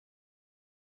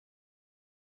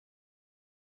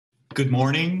Good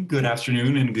morning, good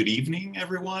afternoon, and good evening,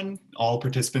 everyone, all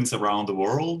participants around the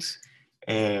world.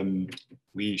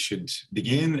 We should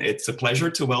begin. It's a pleasure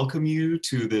to welcome you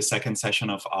to the second session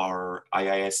of our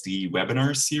IISD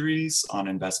Webinar Series on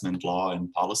investment law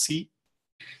and policy.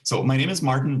 So my name is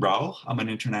Martin Brau. I'm an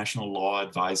international law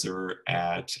advisor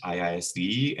at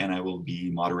IISD, and I will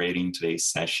be moderating today's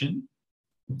session.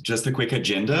 Just a quick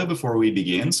agenda before we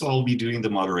begin. So I'll be doing the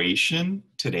moderation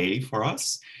today for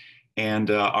us.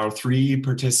 And our three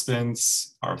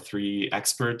participants, our three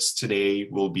experts today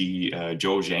will be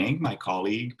Joe Zhang, my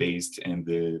colleague based in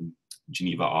the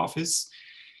Geneva office.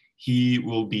 He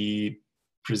will be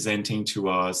presenting to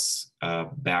us a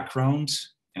background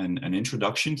and an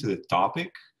introduction to the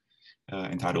topic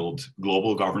entitled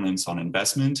Global Governance on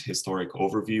Investment, Historic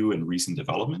Overview and Recent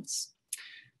Developments.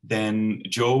 Then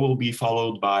Joe will be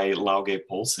followed by Lauge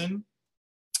Poulsen,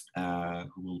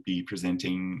 who will be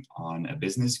presenting on a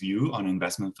business view on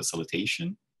investment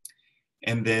facilitation.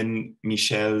 And then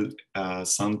Michel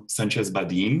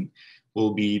Sanchez-Badin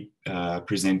will be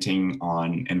presenting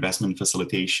on investment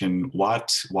facilitation,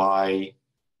 what, why,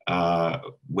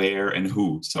 where, and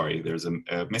who. Sorry, there's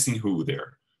a missing who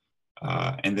there.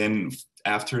 And then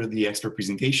after the expert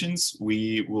presentations,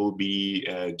 we will be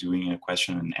doing a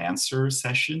question and answer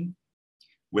session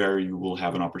where you will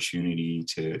have an opportunity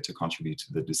to contribute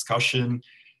to the discussion,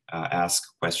 ask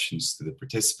questions to the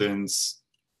participants,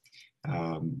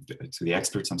 to the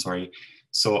experts, I'm sorry.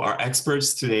 So our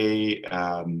experts today,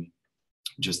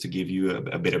 just to give you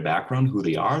a bit of background, who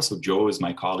they are. So Joe is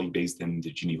my colleague based in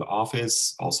the Geneva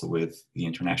office, also with the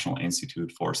International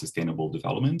Institute for Sustainable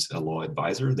Development, a law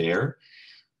advisor there.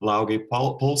 Lauge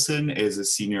Poulsen is a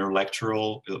senior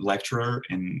lecturer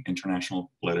in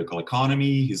international political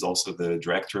economy. He's also the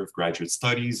director of graduate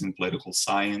studies in political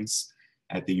science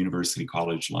at the University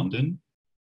College London.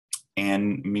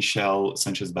 And Michel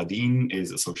Sanchez-Badin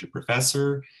is associate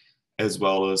professor, as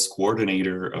well as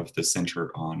coordinator of the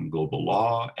Center on Global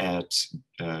Law at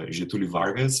Getúlio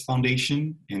Vargas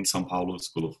Foundation in São Paulo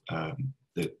School of,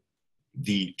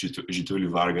 the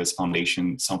Getúlio Vargas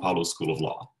Foundation, São Paulo School of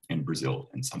Law in Brazil,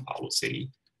 in São Paulo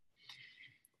City.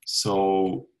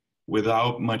 So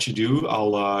without much ado,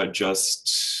 I'll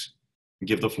just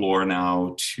give the floor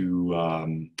now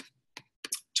to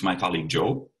my colleague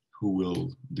Joe, who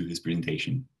will do his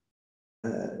presentation.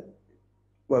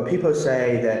 Well, people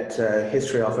say that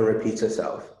history often repeats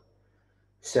itself.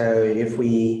 So if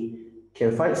we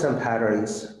can find some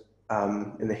patterns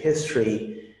in the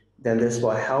history, then this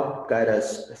will help guide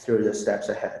us through the steps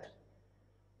ahead.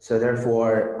 So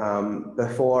therefore,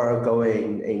 before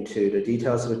going into the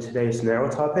details of today's narrow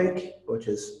topic, which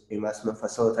is investment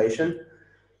facilitation,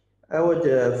 I would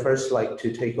first like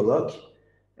to take a look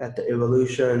at the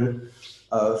evolution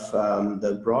of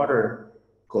the broader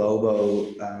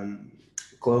global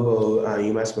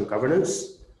investment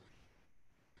governance.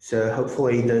 So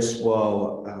hopefully this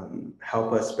will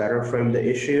help us better frame the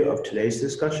issue of today's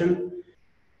discussion.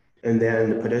 And then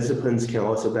the participants can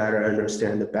also better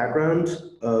understand the background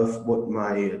of what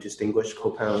my distinguished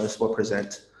co-panelists will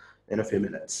present in a few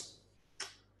minutes.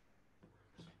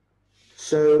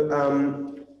 So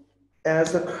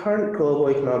as the current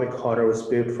global economic order was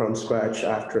built from scratch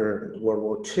after World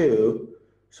War II,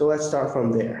 so let's start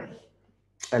from there.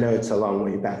 I know it's a long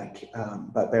way back,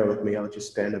 but bear with me, I'll just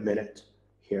spend a minute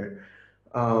here.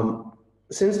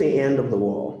 Since the end of the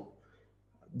war,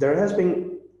 there has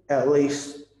been at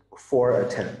least 4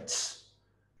 attempts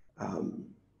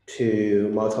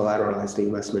to multilateralize the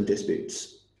investment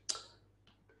disputes.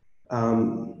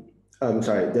 I'm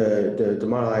sorry, to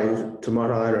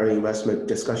multilateral investment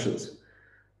discussions.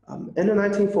 In the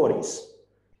 1940s,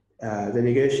 the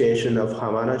negotiation of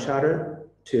Havana Charter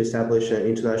to establish an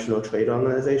international trade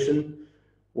organization,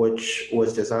 which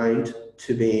was designed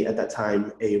to be at that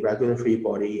time a regulatory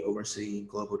body overseeing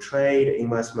global trade,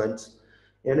 investment,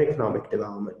 and economic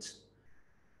development.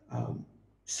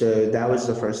 So that was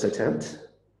the first attempt.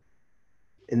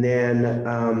 And then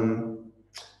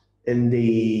in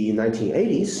the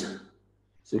 1980s,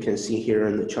 so you can see here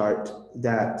in the chart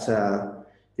that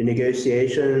the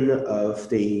negotiation of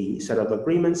the set of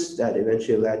agreements that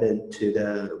eventually led into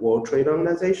the World Trade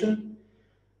Organization.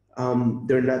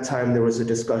 During that time, there was a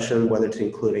discussion whether to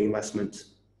include investment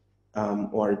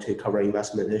or to cover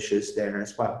investment issues there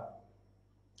as well.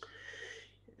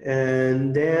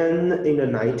 And then in the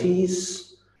 90s,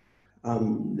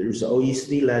 there's an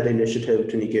OECD-led initiative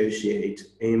to negotiate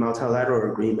a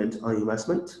multilateral agreement on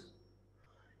investment.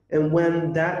 And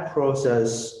when that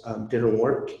process didn't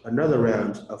work, another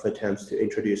round of attempts to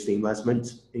introduce the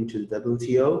investment into the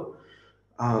WTO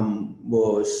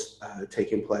was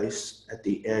taking place at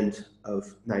the end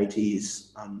of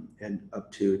 90s and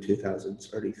up to 2000s,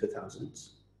 early 2000s.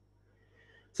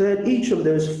 So at each of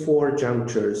those four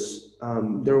junctures,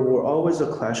 there were always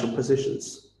a clash of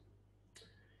positions.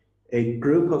 A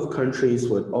group of countries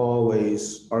would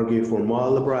always argue for more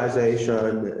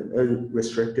liberalization and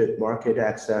unrestricted market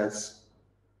access.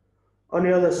 On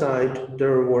the other side,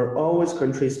 there were always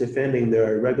countries defending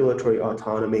their regulatory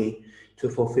autonomy to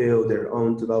fulfill their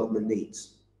own development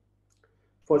needs.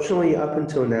 Fortunately, up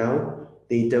until now,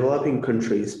 the developing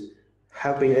countries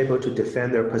have been able to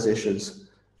defend their positions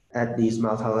at these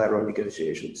multilateral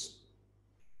negotiations.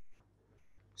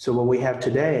 So what we have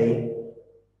today,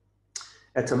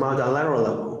 at a multilateral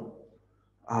level,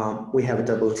 we have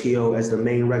WTO as the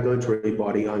main regulatory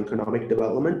body on economic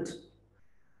development,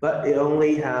 but it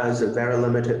only has a very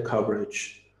limited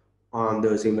coverage on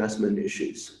those investment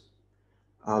issues.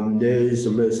 Those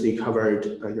are mostly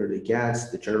covered under the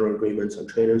GATS, the General Agreements on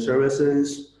Trade and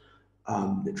Services,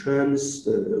 the TRIMS,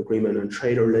 the Agreement on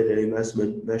Trade-related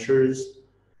Investment Measures,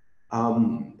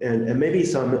 and maybe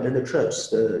some in the TRIPS,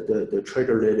 the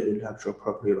trade-related intellectual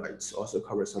property rights also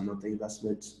cover some of the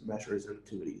investment measures and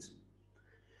activities.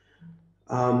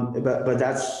 But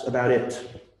that's about it.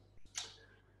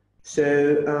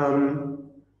 So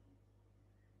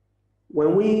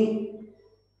when we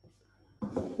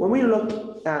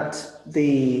look at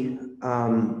the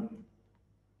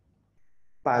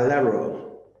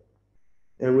bilateral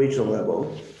and regional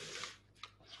level,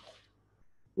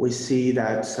 we see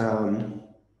that a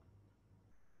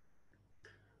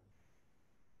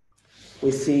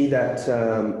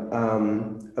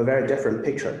very different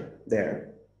picture there.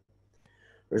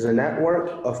 There's a network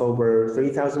of over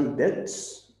 3,000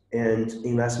 BITs and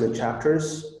investment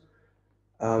chapters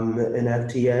in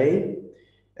FTA,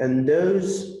 and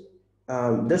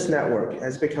this network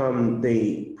has become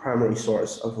the primary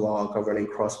source of law governing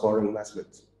cross-border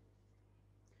investments.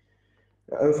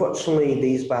 Unfortunately,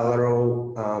 these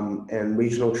bilateral and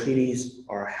regional treaties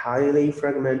are highly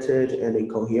fragmented and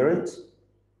incoherent.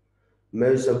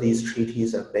 Most of these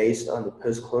treaties are based on the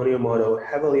post-colonial model,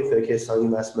 heavily focused on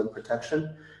investment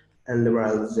protection and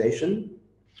liberalization.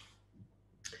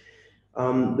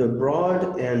 The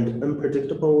broad and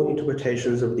unpredictable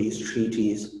interpretations of these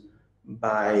treaties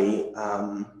by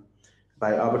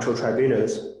arbitral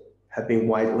tribunals have been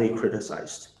widely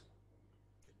criticized.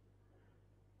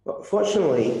 But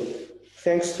fortunately,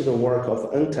 thanks to the work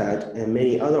of UNCTAD and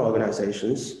many other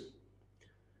organizations,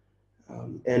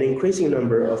 an increasing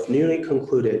number of newly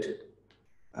concluded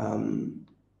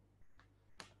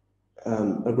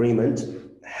agreements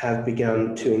have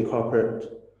begun to incorporate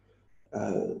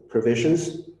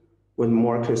provisions with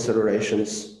more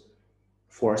considerations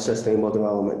for sustainable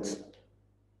development.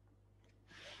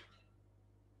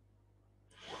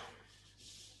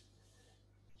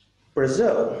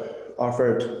 Brazil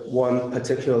offered one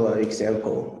particular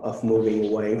example of moving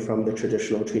away from the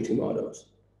traditional treaty models.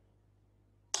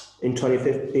 In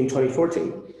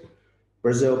 2014,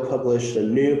 Brazil published a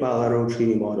new bilateral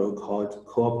treaty model called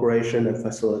Cooperation and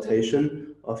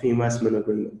Facilitation of Investment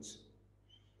Agreements.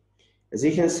 As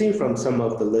you can see from some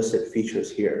of the listed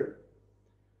features here,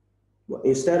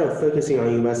 instead of focusing on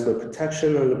investment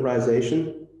protection and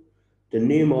liberalization, the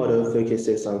new model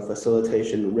focuses on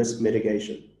facilitation and risk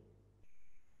mitigation.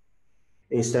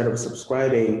 Instead of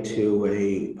subscribing to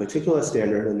a particular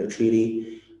standard in the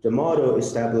treaty, the model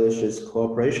establishes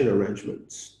cooperation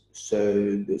arrangements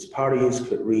so these parties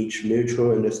could reach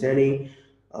mutual understanding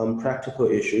on practical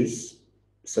issues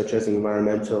such as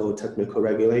environmental, technical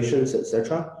regulations,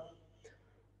 etc.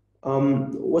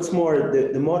 What's more,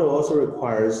 the model also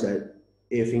requires that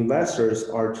if investors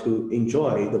are to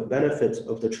enjoy the benefits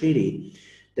of the treaty,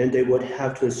 then they would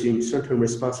have to assume certain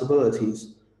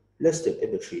responsibilities listed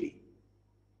in the treaty.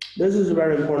 This is a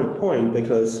very important point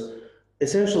because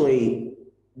essentially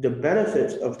the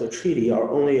benefits of the treaty are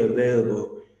only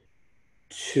available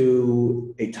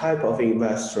to a type of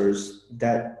investors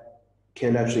that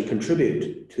can actually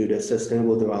contribute to the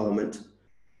sustainable development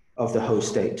of the whole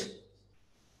state.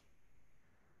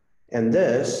 And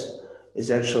this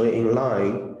is actually in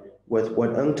line with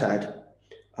what UNCTAD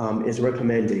is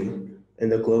recommending in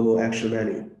the Global Action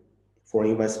Manual for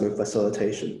Investment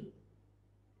Facilitation.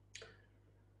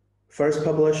 First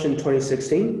published in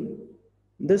 2016,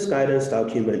 this guidance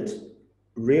document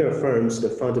reaffirms the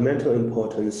fundamental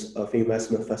importance of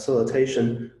investment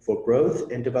facilitation for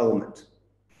growth and development,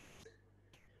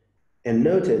 and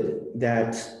noted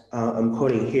that, I'm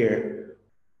quoting here,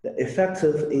 the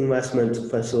effective investment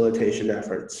facilitation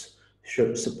efforts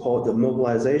should support the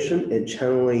mobilization and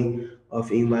channeling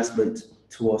of investment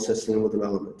towards sustainable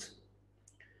development.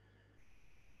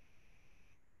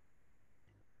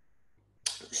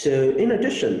 So in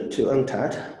addition to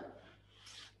UNCTAD,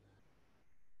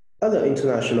 other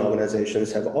international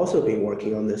organizations have also been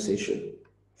working on this issue.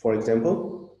 For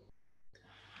example,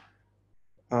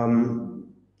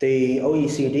 the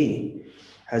OECD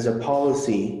has a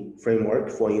policy framework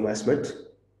for investment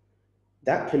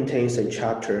that contains a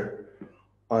chapter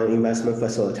on investment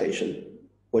facilitation,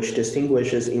 which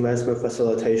distinguishes investment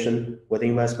facilitation with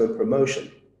investment promotion.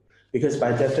 Because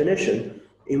by definition,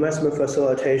 investment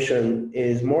facilitation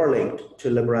is more linked to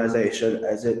liberalization,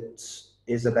 as it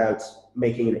is about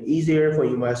making it easier for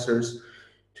investors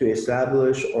to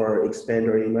establish or expand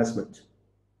their investment.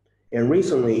 And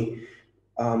recently,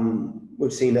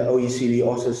 we've seen the OECD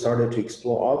also started to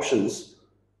explore options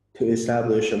to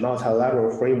establish a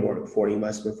multilateral framework for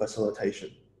investment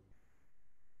facilitation.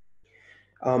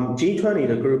 G20,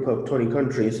 the group of 20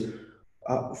 countries,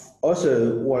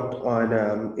 also worked on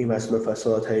investment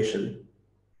facilitation.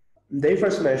 They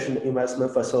first mentioned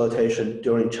investment facilitation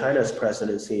during China's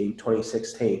presidency in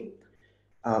 2016.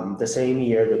 The same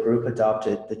year, the group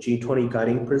adopted the G20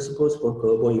 Guiding Principles for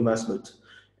Global Investment,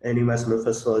 and investment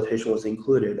facilitation was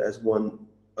included as one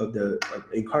of the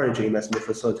encouraging investment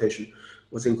facilitation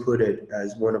was included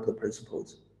as one of the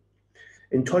principles.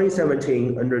 In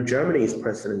 2017, under Germany's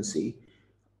presidency,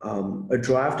 a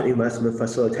draft investment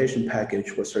facilitation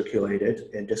package was circulated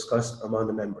and discussed among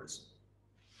the members.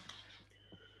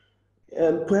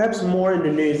 And perhaps more in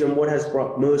the news and what has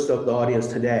brought most of the audience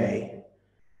today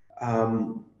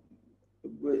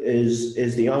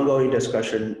is the ongoing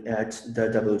discussion at the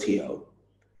WTO.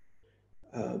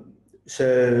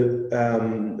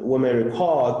 We may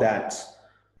recall that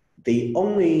the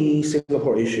only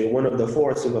Singapore issue, one of the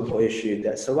 4 Singapore issues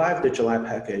that survived the July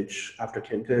package after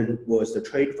Cancun was the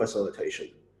trade facilitation.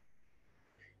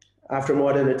 After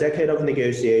more than a decade of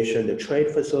negotiation, the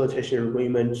trade facilitation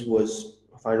agreement was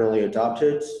finally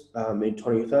adopted in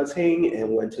 2013 and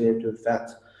went into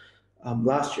effect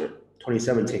last year,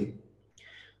 2017.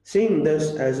 Seeing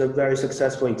this as a very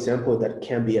successful example that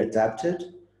can be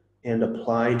adapted and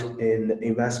applied in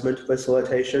investment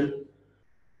facilitation,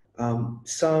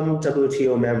 some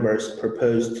WTO members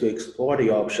proposed to explore the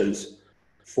options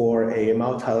for a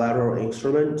multilateral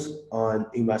instrument on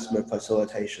investment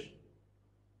facilitation.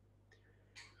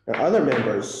 Now, other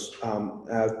members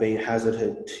have been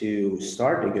hesitant to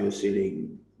start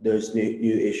negotiating those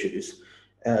new issues,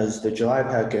 as the July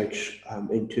package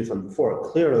in 2004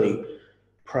 clearly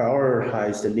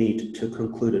prioritized the need to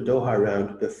conclude the Doha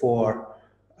round before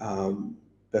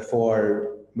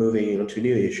moving on to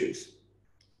new issues.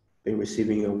 Been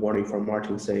receiving a warning from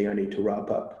Martin saying I need to wrap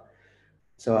up.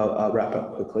 So I'll wrap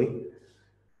up quickly.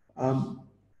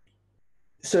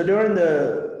 So during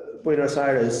the Buenos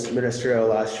Aires ministerial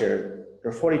last year,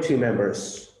 there are 42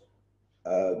 members,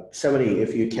 70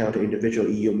 if you count individual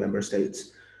EU member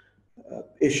states,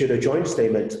 issued a joint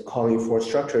statement calling for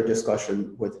structured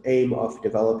discussion with aim of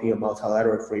developing a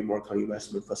multilateral framework on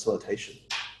investment facilitation.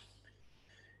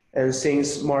 And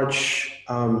since March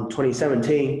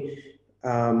 2017,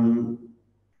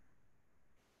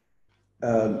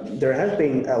 there have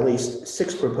been at least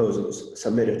 6 proposals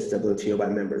submitted to WTO by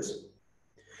members.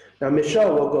 Now,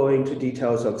 Michelle will go into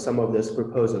details of some of these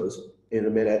proposals in a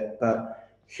minute, but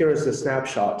here is a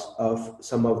snapshot of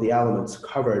some of the elements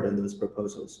covered in those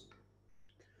proposals.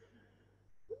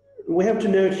 We have to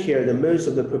note here that most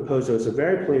of the proposals are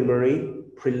very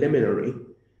preliminary,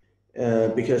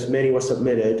 because many were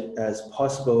submitted as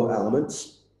possible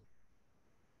elements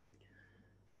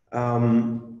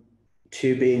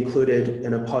to be included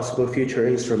in a possible future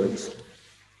instrument.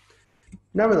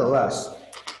 Nevertheless,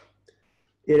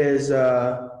 it is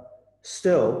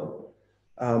still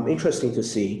interesting to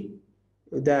see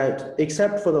that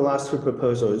except for the last 2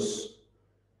 proposals,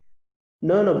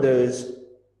 none of those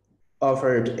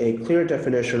offered a clear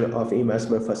definition of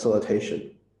investment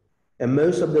facilitation. And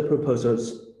most of the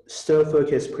proposals still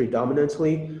focus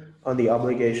predominantly on the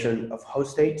obligation of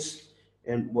host states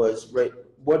and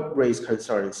what raised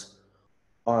concerns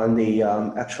on the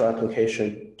actual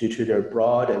application due to their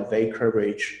broad and vague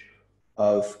coverage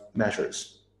of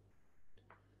measures.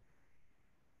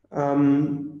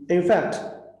 In fact,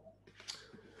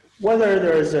 whether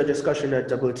there is a discussion at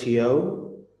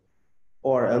WTO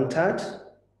or UNCTAD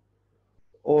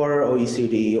or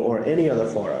OECD or any other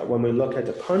fora, when we look at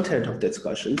the content of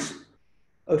discussions,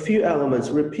 a few elements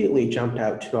repeatedly jumped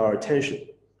out to our attention.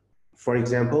 For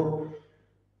example,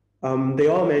 they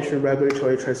all mention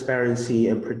regulatory transparency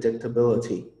and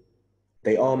predictability.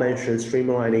 They all mention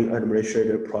streamlining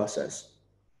administrative process.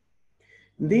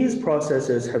 These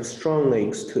processes have strong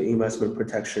links to investment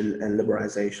protection and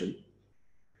liberalization.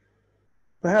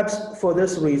 Perhaps for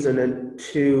this reason, and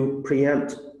to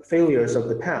preempt failures of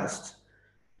the past,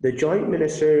 the Joint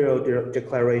Ministerial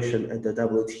Declaration at the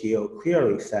WTO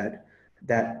clearly said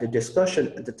that the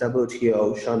discussion at the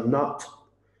WTO shall not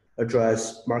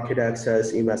address market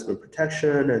access, investment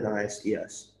protection, and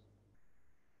ISDS.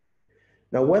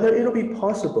 Now, whether it'll be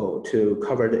possible to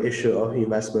cover the issue of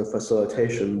investment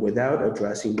facilitation without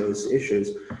addressing those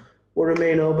issues will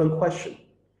remain an open question.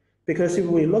 Because if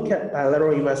we look at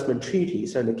bilateral investment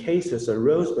treaties and the cases that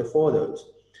arose before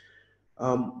those,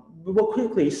 we will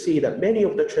quickly see that many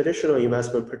of the traditional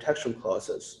investment protection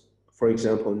clauses, for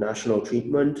example, national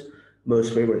treatment,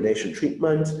 most favored nation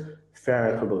treatment, fair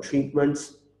and equitable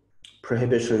treatment,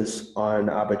 prohibitions on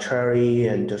arbitrary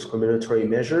and discriminatory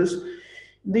measures,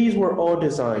 these were all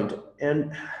designed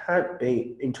and had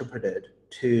been interpreted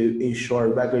to ensure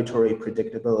regulatory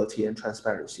predictability and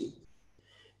transparency.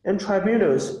 And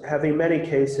tribunals have in many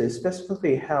cases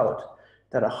specifically held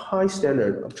that a high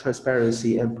standard of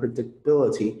transparency and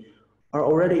predictability are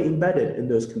already embedded in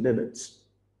those commitments.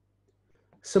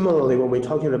 Similarly, when we're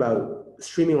talking about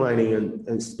streamlining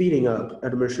and speeding up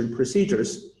administrative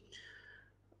procedures,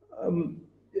 are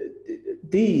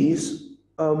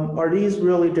these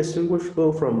really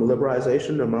distinguishable from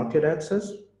liberalization and market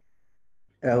access?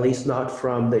 At least not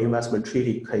from the investment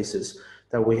treaty cases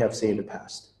that we have seen in the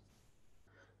past.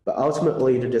 But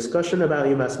ultimately, the discussion about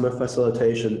investment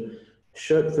facilitation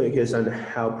should focus on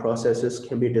how processes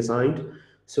can be designed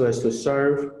so as to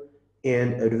serve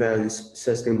and advance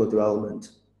sustainable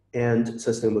development and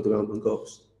sustainable development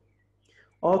goals.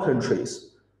 All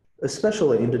countries,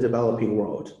 especially in the developing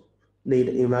world, need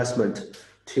investment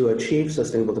to achieve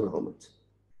sustainable development.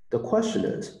 The question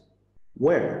is,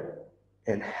 where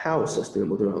and how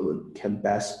sustainable development can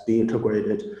best be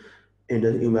integrated in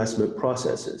the investment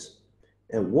processes,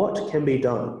 and what can be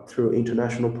done through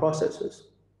international processes.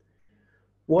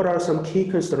 What are some key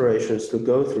considerations to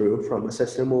go through from a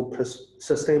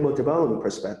sustainable development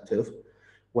perspective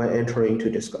when entering into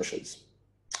discussions?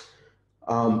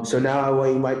 So now I will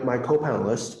invite my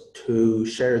co-panelists to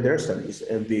share their studies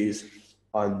and views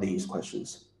on these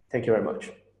questions. Thank you very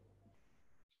much.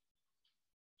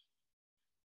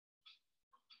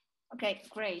 Okay,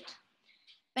 great.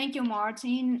 Thank you,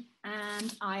 Martin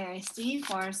and IISD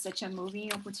for such a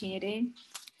moving opportunity.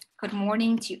 Good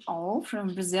morning to all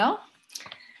from Brazil.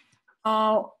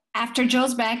 After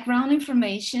Joe's background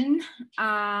information,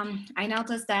 I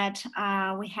noticed that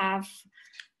we have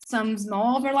some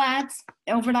small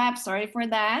overlap, sorry for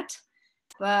that.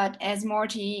 But as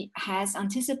Marty has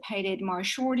anticipated, my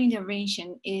short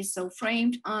intervention is so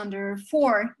framed under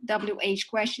 4 WH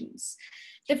questions.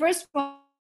 The first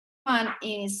one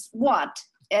is, what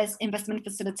is investment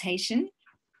facilitation?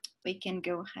 We can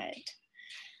go ahead.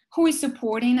 Who is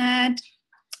supporting it?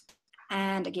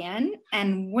 And again,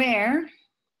 and where?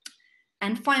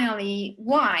 And finally,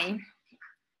 why?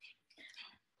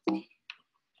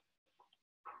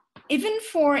 Even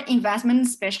for investment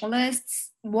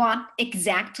specialists, what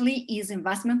exactly is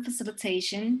investment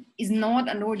facilitation is not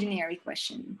an ordinary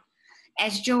question.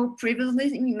 As Joe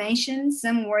previously mentioned,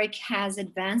 some work has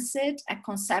advanced a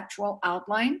conceptual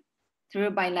outline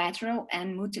through bilateral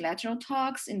and multilateral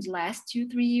talks in the last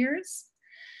 2-3 years.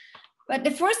 But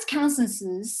the first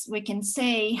consensus, we can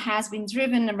say, has been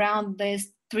driven around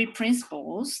these 3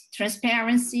 principles: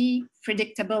 transparency,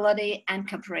 predictability, and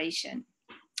cooperation.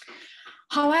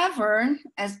 However,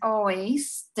 as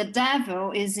always, the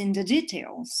devil is in the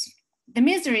details. The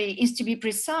misery is to be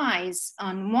precise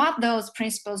on what those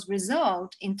principles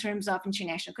result in terms of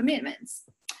international commitments,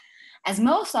 as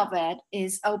most of it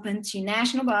is open to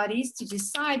national bodies to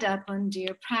decide upon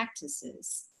their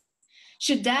practices.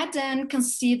 Should that then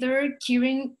consider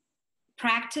current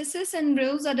practices and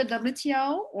rules at the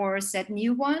WTO or set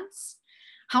new ones?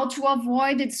 How to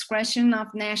avoid the discretion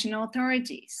of national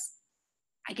authorities?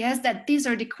 I guess that these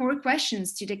are the core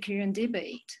questions to the current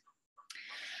debate.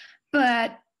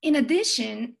 But in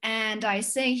addition, and I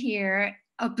say here,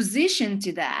 opposition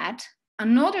to that,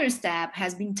 another step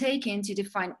has been taken to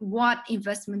define what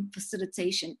investment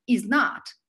facilitation is not.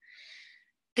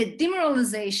 The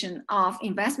demoralization of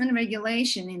investment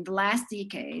regulation in the last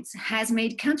decades has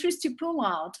made countries to pull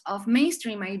out of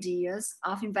mainstream ideas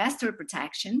of investor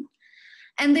protection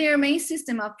and their main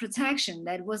system of protection,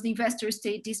 that was the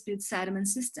investor-state dispute settlement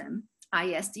system,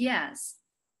 IISDS.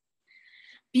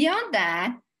 Beyond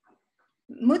that,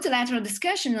 multilateral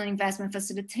discussion on investment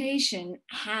facilitation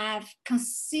have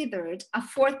considered a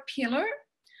 4th pillar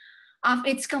of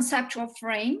its conceptual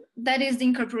frame, that is the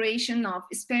incorporation of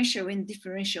special and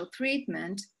differential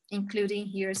treatment, including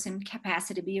here some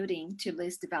capacity building to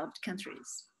least developed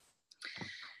countries.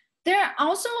 There are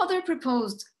also other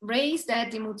proposed raised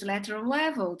at the multilateral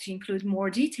level to include more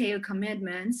detailed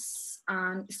commitments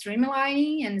on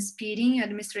streamlining and speeding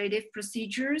administrative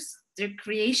procedures, the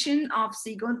creation of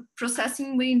single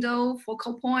processing window,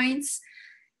 focal points,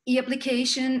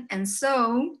 e-application, and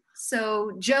so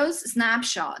Joe's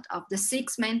snapshot of the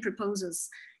 6 main proposals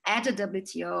at the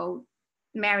WTO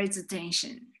merits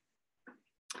attention.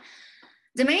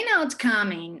 The main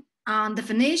outcome on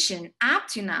definition up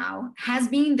to now has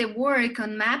been the work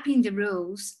on mapping the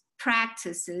rules,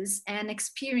 practices, and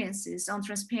experiences on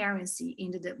transparency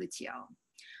in the WTO,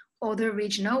 other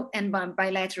regional and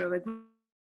bilateral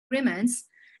agreements,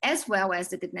 as well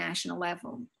as at the national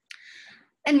level.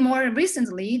 And more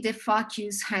recently, the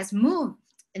focus has moved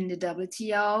in the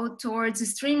WTO towards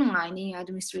streamlining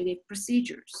administrative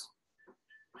procedures.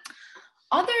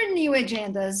 Other new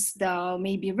agendas, though,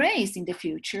 may be raised in the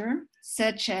future,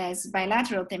 such as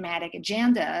bilateral thematic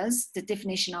agendas, the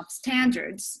definition of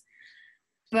standards.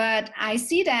 But I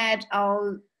see that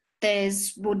all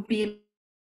this would be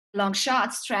long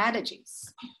shot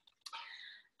strategies.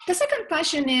 The second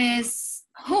question is,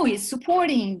 who is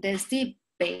supporting this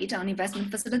debate on investment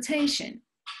facilitation?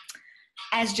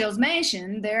 As Joe's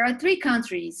mentioned, there are 3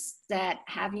 countries that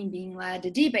have been led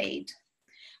the debate: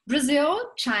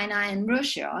 Brazil, China, and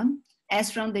Russia,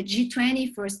 as from the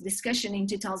G20 first discussion in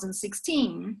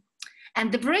 2016,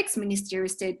 and the BRICS ministerial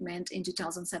statement in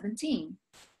 2017.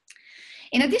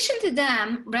 In addition to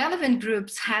them, relevant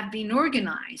groups have been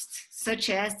organized, such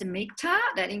as the MICTA,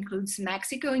 that includes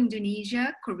Mexico,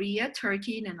 Indonesia, Korea,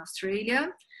 Turkey, and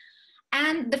Australia,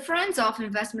 and the Friends of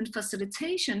Investment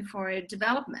Facilitation for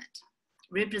Development,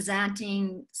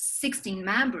 representing 16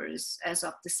 members as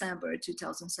of December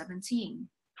 2017.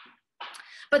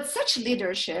 But such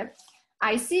leadership,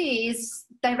 I see, is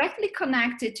directly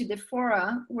connected to the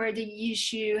fora where the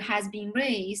issue has been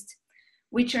raised,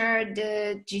 which are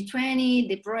the G20,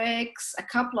 the BRICS, a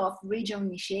couple of regional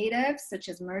initiatives such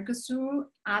as Mercosur,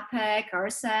 APEC,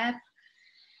 RCEP,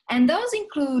 and those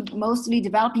include mostly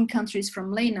developing countries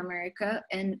from Latin America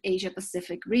and Asia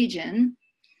Pacific region.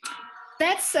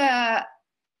 That's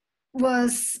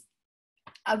was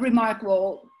a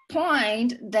remarkable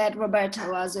point that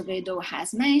Roberto Azevedo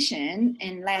has mentioned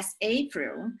in last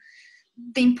April,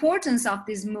 the importance of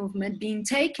this movement being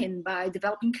taken by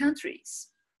developing countries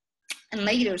and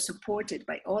later supported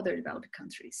by other developed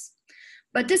countries.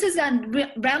 But this is a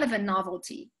relevant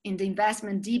novelty in the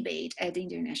investment debate at the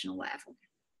international level.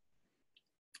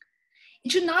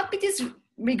 It should not be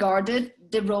disregarded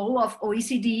the role of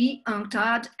OECD,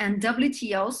 UNCTAD, and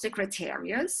WTO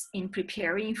secretariats in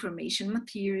preparing information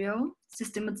material,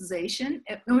 systematization,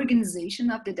 and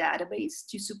organization of the database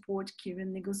to support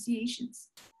current negotiations.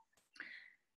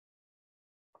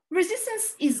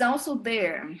 Resistance is also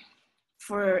there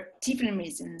for different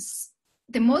reasons.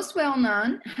 The most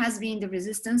well-known has been the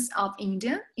resistance of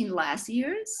India in last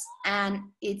years and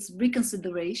its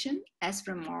reconsideration as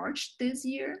from March this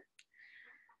year.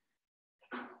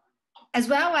 As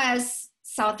well as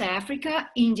South Africa,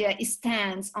 India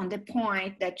stands on the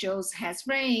point that Joe has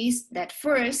raised, that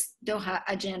first Doha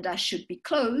agenda should be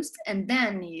closed and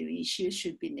then new issues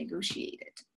should be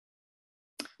negotiated.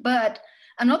 But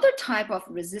another type of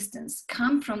resistance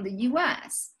comes from the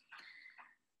US,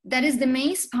 that is the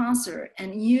main sponsor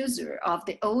and user of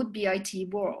the old BIT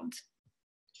world.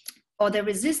 Other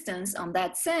resistance on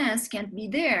that sense can't be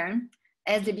there,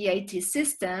 as the BIT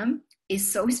system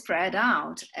is so spread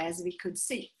out, as we could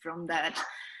see from that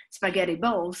spaghetti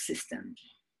bowl system.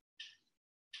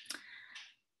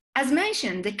 As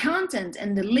mentioned, the content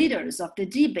and the leaders of the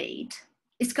debate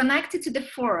is connected to the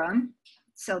forum,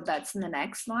 so that's the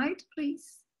next slide,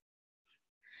 please,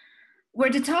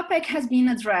 where the topic has been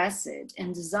addressed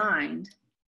and designed.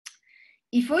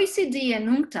 If OECD and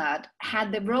UNCTAD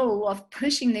had the role of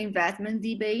pushing the investment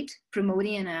debate,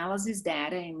 promoting analysis,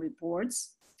 data, and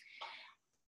reports,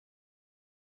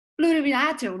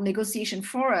 plurilateral negotiation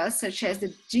fora, such as the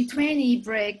G20,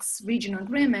 BRICS, regional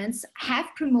agreements, have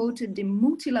promoted the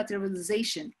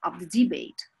multilateralization of the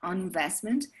debate on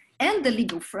investment and the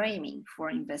legal framing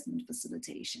for investment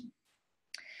facilitation.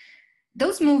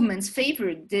 Those movements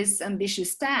favored these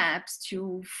ambitious steps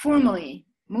to formally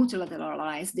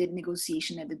multilateralize the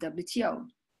negotiation at the WTO.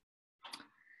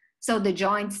 So the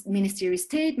joint ministerial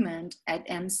statement at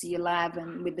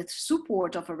MC11 with the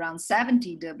support of around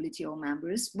 70 WTO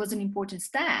members was an important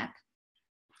step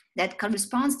that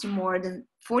corresponds to more than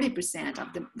 40%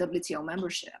 of the WTO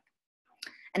membership.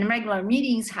 And regular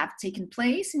meetings have taken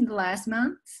place in the last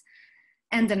months,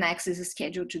 and the next is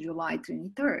scheduled to July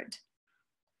 23rd.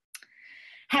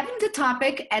 Having the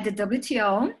topic at the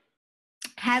WTO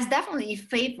has definitely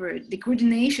favored the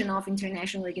coordination of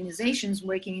international organizations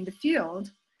working in the field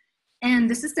and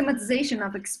the systematization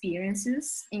of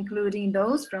experiences, including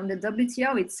those from the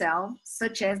WTO itself,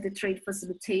 such as the Trade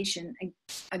Facilitation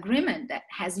Agreement that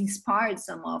has inspired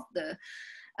some of the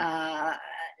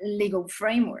legal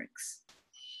frameworks.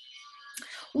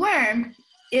 Where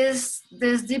is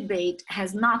this debate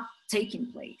has not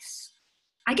taken place?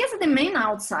 I guess the main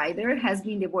outsider has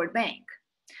been the World Bank.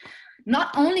 Not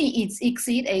only its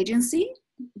IISD agency,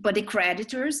 but the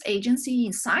creditors agency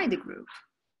inside the group.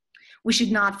 We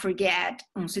should not forget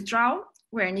UNCITRAL,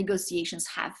 where negotiations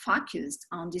have focused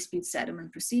on dispute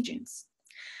settlement procedures.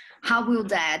 How will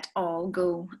that all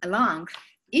go along,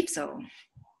 if so?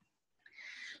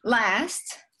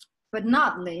 Last, but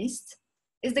not least,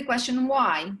 is the question,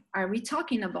 why are we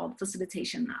talking about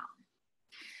facilitation now?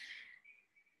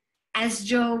 As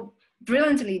Joe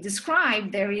brilliantly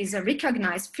described, there is a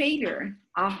recognized failure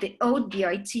of the old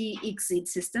BIT IISD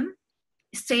system.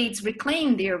 States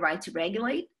reclaim their right to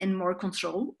regulate and more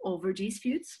control over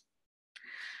disputes.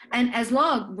 And as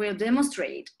Log will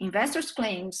demonstrate, investors'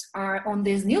 claims are on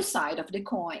this new side of the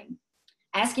coin,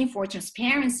 asking for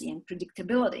transparency and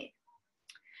predictability.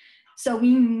 So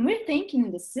in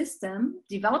rethinking the system,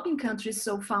 developing countries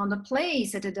so found a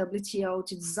place at the WTO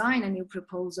to design a new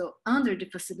proposal under the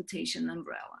facilitation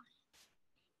umbrella.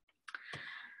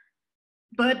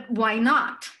 But why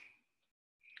not?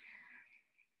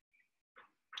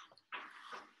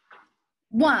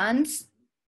 Once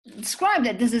described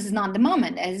that this is not the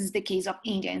moment, as is the case of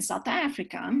India and South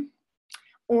Africa,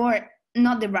 or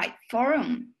not the right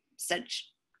forum,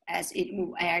 such as it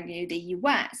will argue the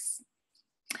US.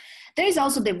 There is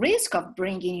also the risk of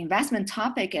bringing investment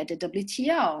topic at the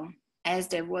WTO, as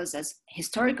there was a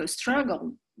historical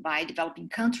struggle by developing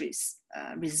countries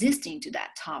resisting to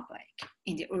that topic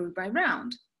in the Uruguay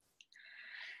round.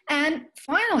 And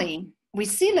finally, we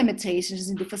see limitations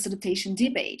in the facilitation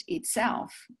debate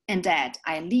itself, and that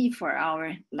I leave for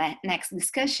our next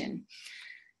discussion.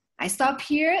 I stop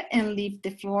here and leave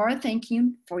the floor. Thank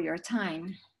you for your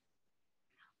time.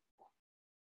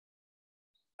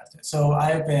 So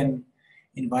I've been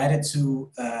invited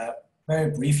to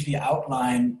very briefly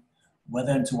outline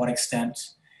whether and to what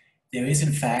extent there is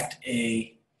in fact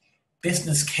a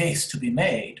business case to be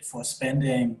made for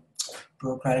spending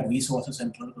bureaucratic resources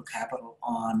and political capital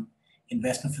on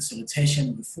investment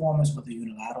facilitation reforms, whether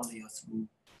unilaterally or through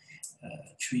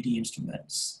treaty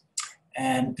instruments.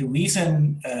 And the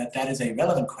reason that is a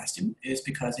relevant question is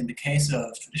because in the case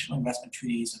of traditional investment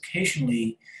treaties,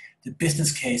 occasionally the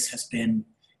business case has been,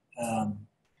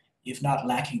 if not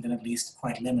lacking, then at least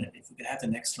quite limited. If we could have the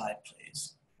next slide,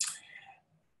 please.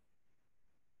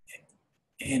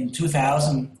 In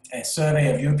 2000, a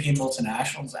survey of European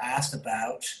multinationals asked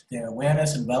about their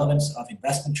awareness and relevance of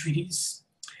investment treaties.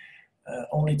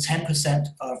 Only 10%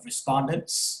 of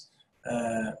respondents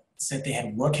said they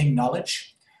had working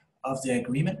knowledge of their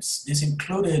agreements. This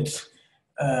included,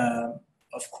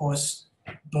 of course,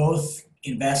 both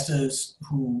investors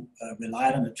who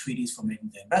relied on the treaties for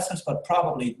making their investments, but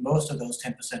probably most of those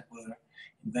 10% were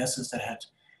investors that had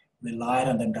relied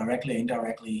on them directly or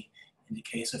indirectly in the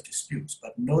case of disputes.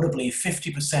 But notably,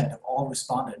 50% of all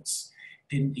respondents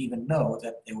didn't even know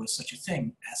that there was such a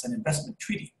thing as an investment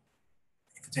treaty.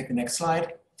 If you take the next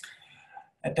slide,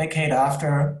 a decade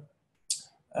after,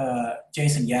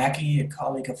 Jason Yackey, a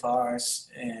colleague of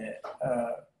ours,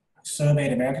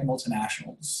 surveyed American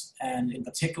multinationals, and in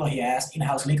particular he asked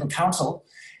in-house legal counsel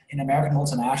in American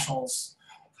multinationals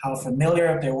how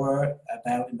familiar they were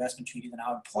about investment treaties and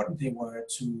how important they were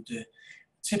to the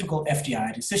typical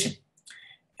FDI decision.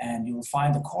 And you will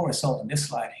find the core result in this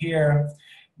slide here.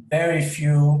 Very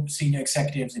few senior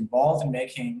executives involved in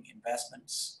making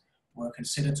investments were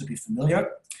considered to be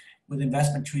familiar with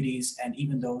investment treaties, and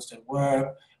even those that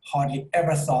were hardly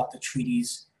ever thought the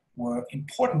treaties were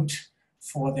important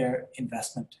for their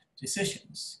investment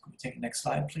decisions. Could we take the next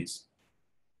slide, please?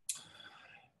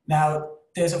 Now,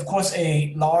 there's of course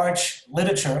a large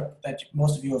literature that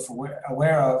most of you are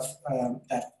aware of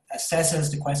that assesses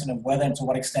the question of whether and to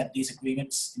what extent these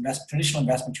agreements, traditional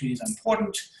investment treaties, are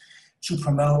important to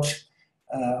promote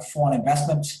foreign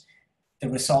investment. The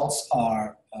results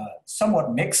are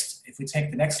somewhat mixed. If we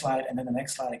take the next slide and then the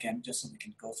next slide again, just so we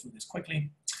can go through this quickly.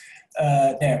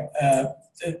 The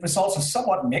results are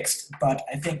somewhat mixed, but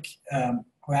I think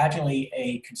gradually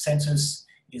a consensus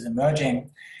is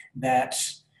emerging that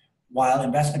while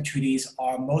investment treaties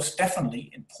are most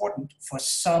definitely important for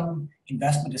some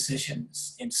investment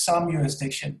decisions in some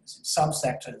jurisdictions, in some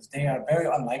sectors, they are very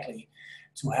unlikely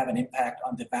to have an impact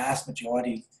on the vast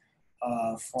majority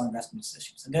of foreign investment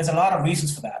decisions. And there's a lot of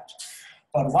reasons for that.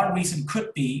 But one reason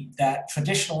could be that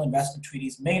traditional investment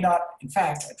treaties may not, in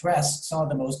fact, address some of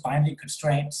the most binding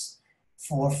constraints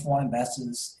for foreign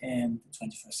investors in the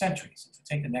 21st century. So if you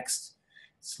take the next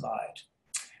slide.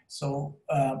 So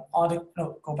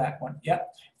go back one, yeah.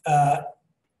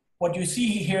 What you see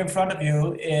here in front of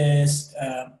you is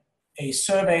a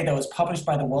survey that was published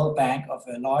by the World Bank of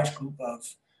a large group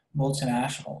of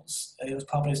multinationals. It was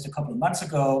published a couple of months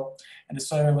ago, and the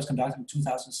survey was conducted in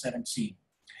 2017.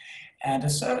 And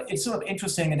it's sort of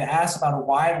interesting, and it asks about a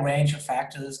wide range of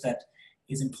factors that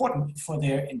is important for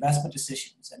their investment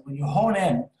decisions. And when you hone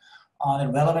in on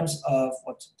the relevance of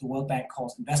what the World Bank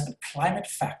calls investment climate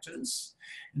factors,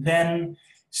 then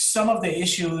some of the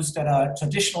issues that are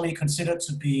traditionally considered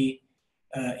to be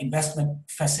investment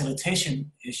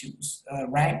facilitation issues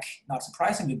rank, not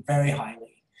surprisingly, very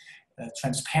highly.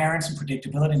 Transparency and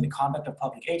predictability in the conduct of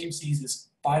public agencies is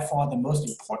by far the most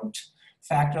important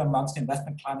factor amongst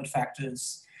investment climate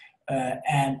factors.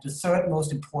 And the third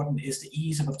most important is the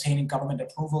ease of obtaining government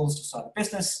approvals to start a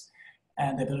business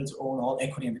and the ability to own all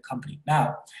equity in the company.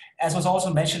 Now, as was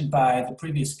also mentioned by the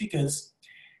previous speakers,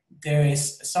 there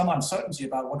is some uncertainty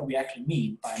about what do we actually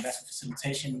mean by investment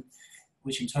facilitation,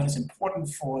 which in turn is important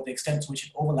for the extent to which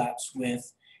it overlaps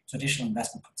with traditional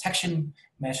investment protection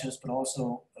measures, but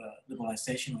also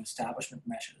liberalization or establishment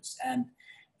measures. And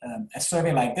a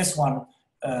survey like this one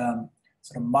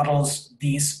sort of models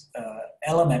these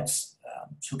elements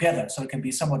together. So it can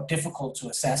be somewhat difficult to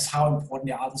assess how important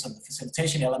the others of the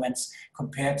facilitation elements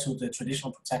compared to the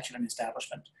traditional protection and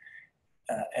establishment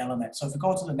elements. So if we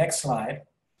go to the next slide,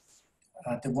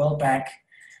 the World Bank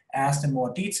asked in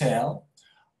more detail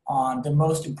on the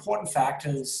most important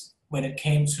factors when it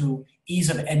came to ease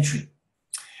of entry.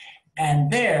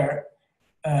 And there,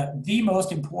 the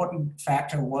most important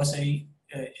factor was a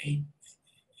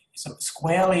sort of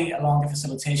squarely along the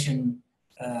facilitation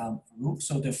route.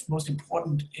 So the most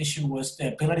important issue was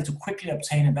the ability to quickly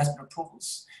obtain investment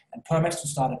approvals and permits to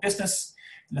start a business.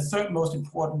 And the third most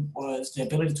important was the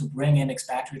ability to bring in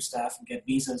expatriate staff and get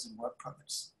visas and work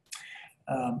permits.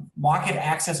 Market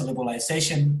access and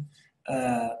liberalization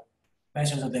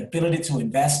measures of the ability to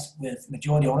invest with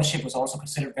majority ownership was also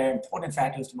considered very important. In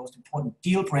fact, it was the most important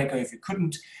deal breaker if you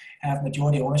couldn't have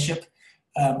majority ownership.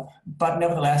 But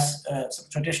nevertheless, some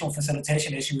traditional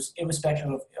facilitation issues, irrespective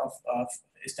of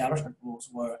establishment rules,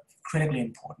 were critically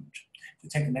important. If you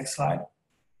take the next slide.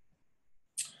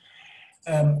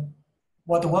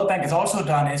 What the World Bank has also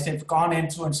done is they've gone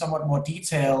into in somewhat more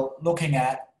detail looking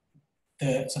at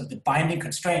the sort of the binding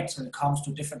constraints when it comes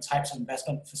to different types of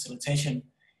investment facilitation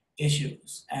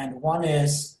issues. And one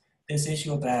is this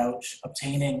issue about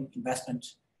obtaining investment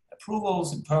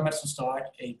approvals and permits to start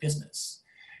a business.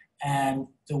 And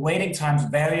the waiting times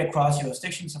vary across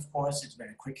jurisdictions, of course. It's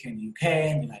very quick here in the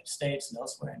UK, in the United States, and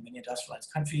elsewhere in many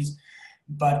industrialized countries.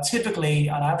 But typically,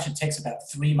 on average, it takes about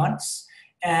 3 months.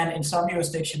 And in some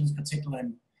jurisdictions, particularly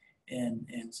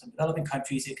in some developing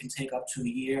countries, it can take up to a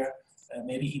year,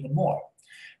 maybe even more.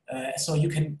 So you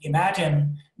can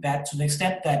imagine that to the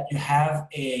extent that you have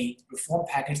a reform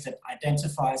package that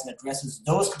identifies and addresses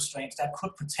those constraints, that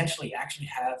could potentially actually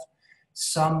have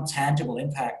some tangible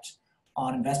impact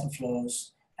on investment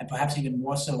flows, and perhaps even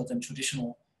more so than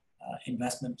traditional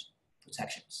investment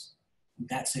protections. And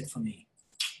that's it for me.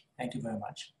 Thank you very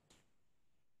much.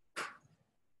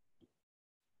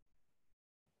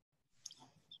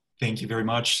 Thank you very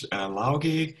much,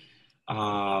 Lauge.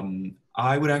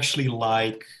 I would actually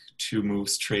like to move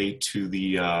straight to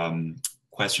the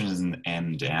questions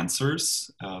and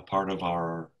answers part of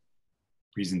our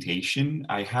presentation.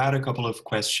 I had a couple of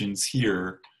questions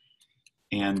here,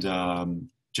 and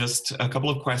just a couple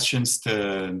of questions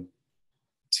to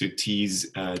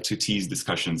tease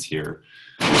discussions here.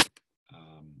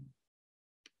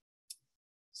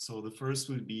 So the first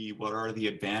would be, what are the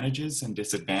advantages and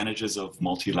disadvantages of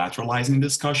multilateralizing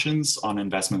discussions on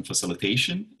investment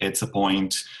facilitation? It's a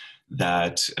point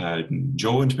that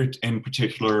Joe in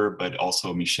particular, but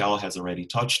also Michelle has already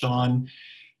touched on.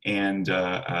 And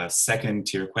a second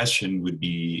tier question would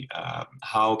be,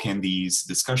 how can these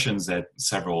discussions at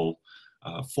several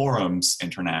forums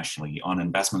internationally on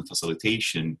investment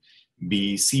facilitation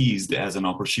be seized as an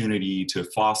opportunity to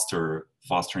foster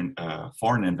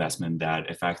foreign investment that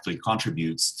effectively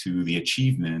contributes to the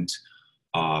achievement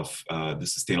of the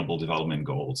Sustainable Development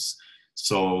Goals?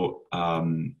 So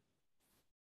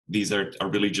these are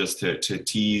really just to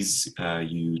tease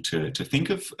you to think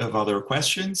of other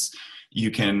questions. You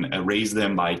can raise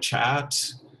them by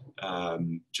chat,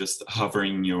 just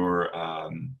hovering your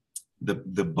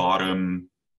the bottom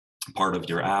part of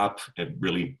your app. It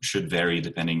really should vary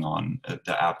depending on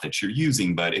the app that you're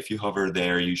using, but if you hover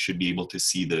there, you should be able to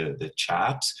see the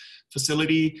chat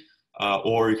facility,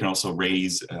 or you can also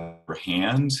raise your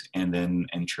hand and then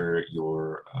enter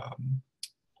your,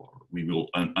 we will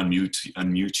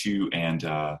unmute you and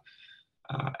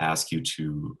ask you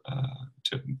to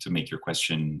make your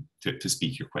question, to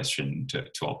speak your question to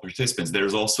all participants.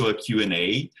 There's also a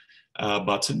Q&A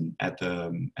button at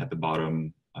the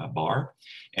bottom bar,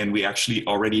 and we actually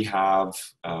already have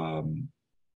a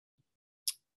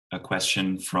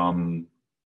question from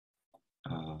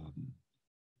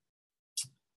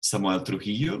Samuel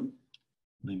Trujillo.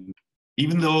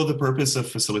 Even though the purpose of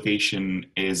facilitation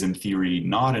is in theory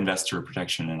not investor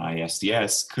protection in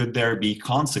ISDS, could there be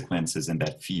consequences in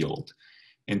that field?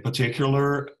 In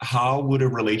particular, how would a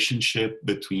relationship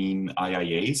between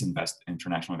IIAs,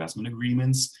 international investment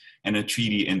agreements, and a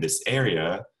treaty in this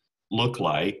area look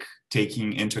like,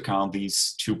 taking into account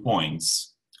these 2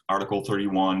 points? Article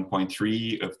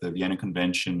 31.3 of the Vienna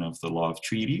Convention of the Law of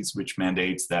Treaties, which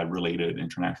mandates that related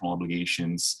international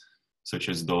obligations, such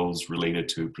as those related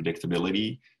to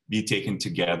predictability, be taken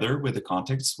together with the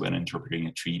context when interpreting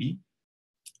a treaty,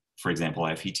 for example,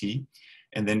 FET.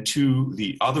 And then 2,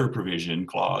 the other provision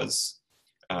clause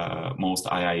most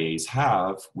IIAs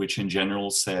have, which in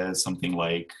general says something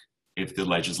like, if the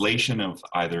legislation of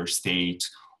either state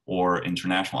or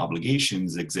international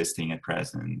obligations existing at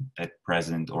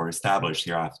present or established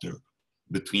hereafter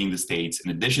between the states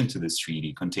in addition to this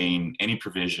treaty contain any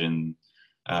provision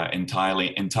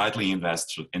entitling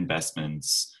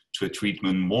investments to a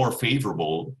treatment more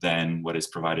favorable than what is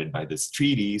provided by this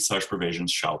treaty, such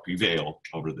provisions shall prevail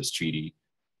over this treaty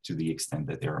to the extent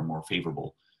that they are more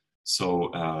favorable.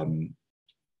 So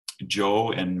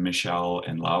Joe and Michelle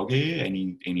and Lauge,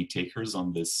 any takers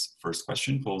on this first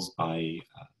question posed by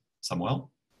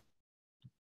Samuel?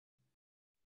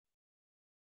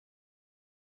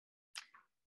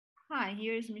 Hi,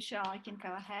 here is Michelle. I can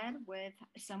go ahead with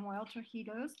Samuel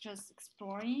Trujillo's, just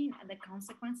exploring the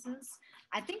consequences.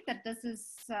 I think that this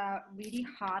is a really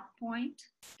hard point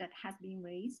that has been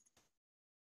raised.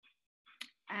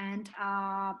 And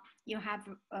you have,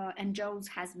 and Joe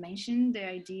has mentioned the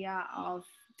idea of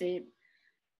the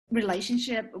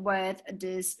relationship with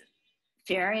this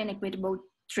fair and equitable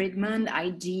treatment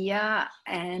idea,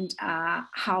 and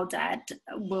how that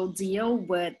will deal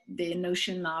with the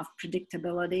notion of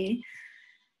predictability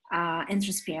and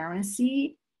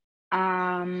transparency.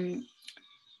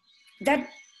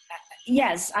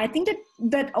 Yes, I think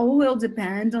that all will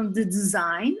depend on the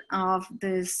design of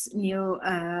this new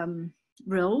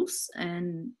rules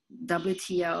and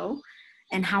WTO,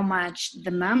 and how much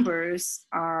the members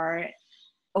are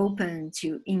open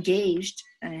to engaged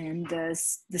in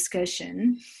this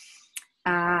discussion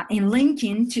in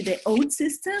linking to the old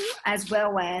system, as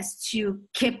well as to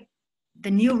keep the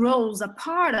new rules a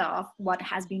part of what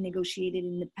has been negotiated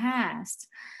in the past.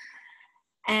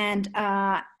 And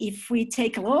if we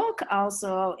take a look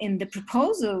also in the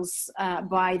proposals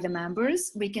by the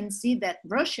members, we can see that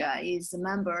Russia is a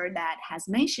member that has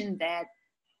mentioned that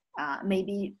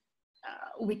maybe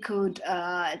we could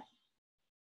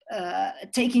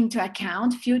take into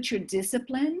account future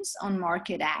disciplines on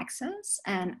market access,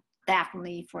 and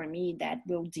definitely for me that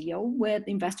will deal with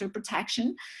investor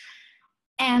protection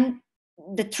and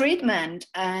the treatment,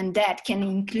 and that can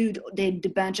include the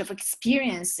bunch of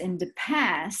experience in the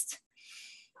past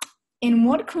in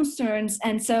what concerns.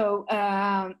 And so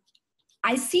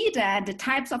I see that the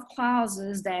types of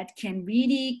clauses that can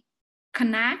really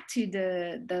connect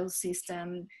to those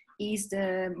system is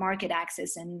the market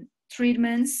access and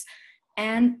treatments,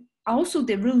 and also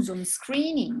the rules on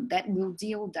screening that will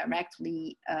deal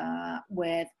directly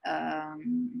with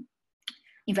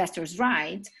investors'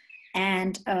 rights.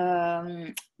 And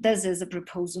this is a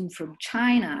proposal from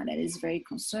China that is very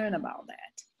concerned about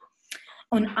that.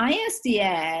 On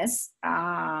ISDS,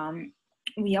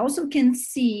 we also can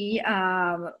see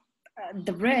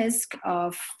the risk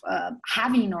of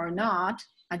having or not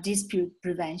a dispute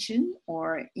prevention,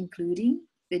 or including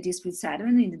the dispute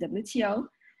settlement in the WTO,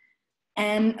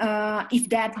 and if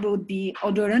that would be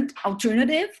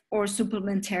alternative or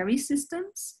supplementary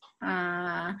systems,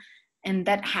 and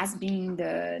that has been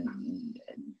the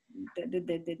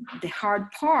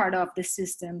hard part of the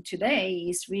system today.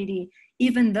 Is really,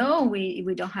 even though we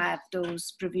don't have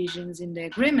those provisions in the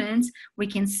agreements, we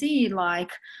can see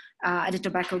like the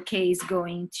tobacco case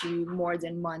going to more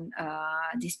than one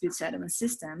dispute settlement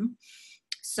system.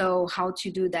 So how to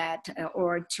do that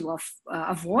or to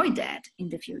avoid that in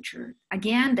the future?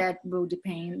 Again, that will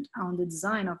depend on the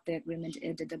design of the agreement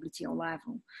at the WTO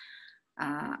level.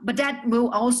 But that will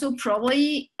also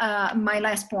probably, my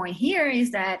last point here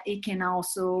is that it can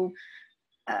also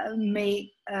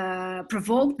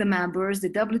provoke the members, the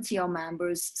WTO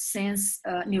members, since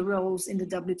new rules in the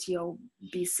WTO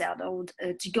be settled,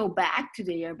 to go back to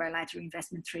their bilateral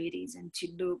investment treaties and to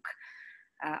look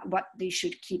what they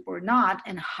should keep or not,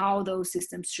 and how those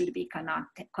systems should be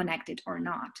connected or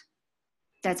not.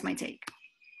 That's my take.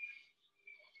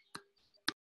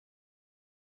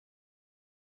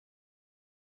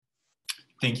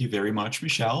 Thank you very much,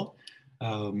 Michelle.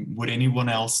 Would anyone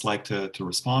else like to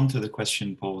respond to the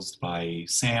question posed by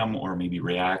Sam, or maybe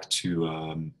react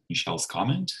to Michelle's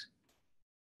comment?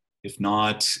 If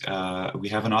not, we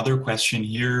have another question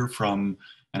here from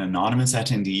an anonymous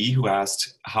attendee who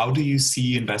asked, how do you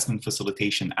see investment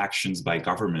facilitation actions by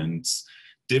governments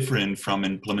different from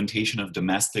implementation of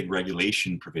domestic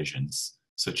regulation provisions,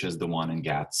 such as the one in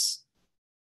GATS?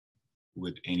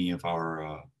 Would any of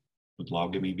our, would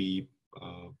Lage maybe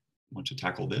want to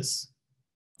tackle this?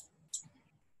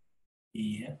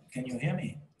 Yeah, can you hear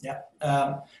me? Yeah.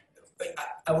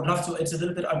 I would love to. It's a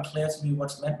little bit unclear to me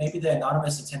what's meant. Maybe the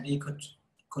anonymous attendee could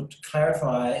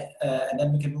clarify, and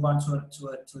then we can move on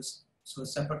to a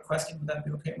separate question. Would that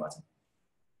be okay, Martin?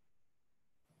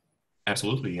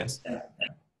 Absolutely, yes. Yeah.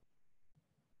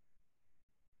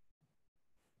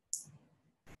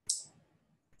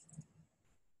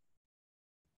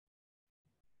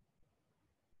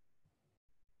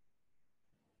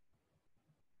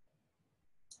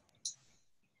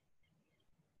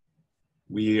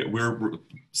 We're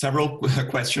several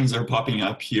questions are popping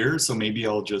up here, so maybe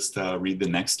I'll just read the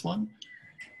next one,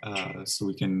 so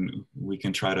we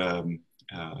can try to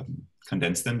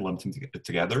condense them, lump them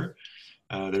together.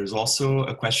 There's also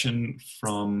a question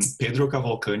from Pedro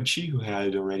Cavalcanti, who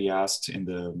had already asked in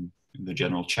the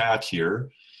general chat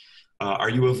here. Are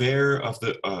you aware of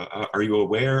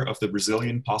the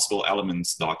Brazilian possible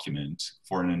elements document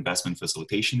for an investment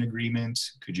facilitation agreement?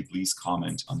 Could you please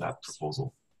comment on that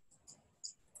proposal?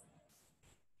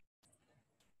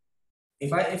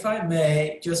 If I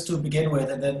may, just to begin with,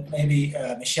 and then maybe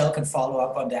Michelle can follow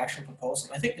up on the actual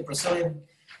proposal. I think the Brazilian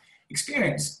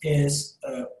experience is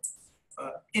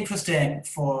interesting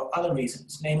for other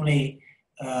reasons, namely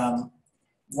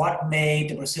what made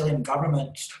the Brazilian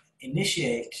government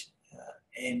initiate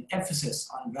an emphasis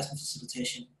on investment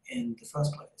facilitation in the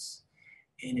first place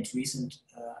in its recent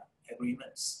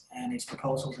agreements and its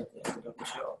proposals at the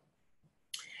WTO.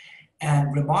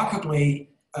 And remarkably,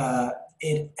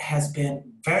 it has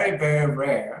been very, very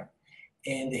rare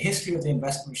in the history of the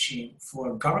investment regime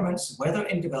for governments, whether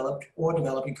in developed or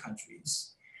developing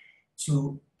countries,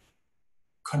 to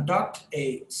conduct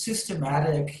a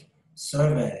systematic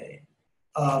survey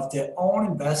of their own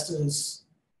investors'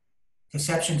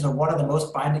 perceptions of what are the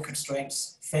most binding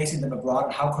constraints facing them abroad,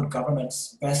 and how could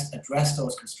governments best address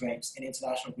those constraints in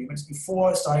international agreements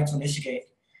before starting to initiate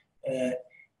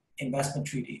investment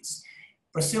treaties.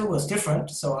 Brazil was different,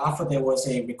 so after there was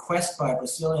a request by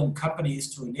Brazilian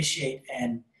companies to initiate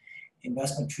an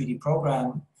investment treaty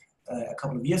program a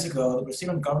couple of years ago, the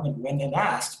Brazilian government went and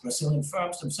asked Brazilian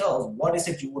firms themselves, what is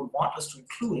it you would want us to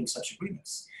include in such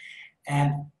agreements?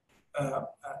 And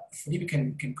Felipe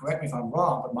can correct me if I'm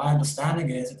wrong, but my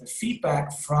understanding is that the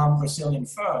feedback from Brazilian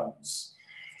firms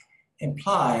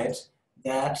implied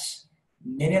that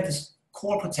many of the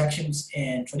core protections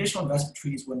in traditional investment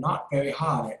treaties were not very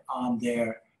high on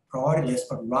their priority list,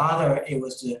 but rather it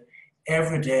was the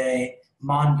everyday,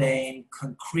 mundane,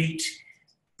 concrete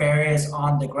barriers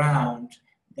on the ground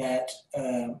that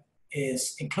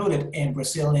is included in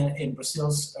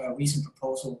Brazil's recent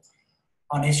proposal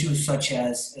on issues such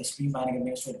as streamlining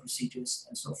administrative procedures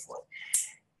and so forth.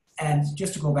 And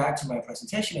just to go back to my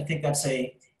presentation, I think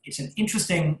it's an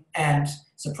interesting and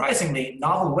surprisingly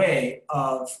novel way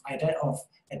of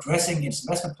addressing its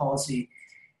investment policy.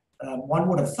 One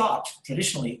would have thought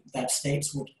traditionally that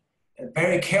states would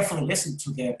very carefully listen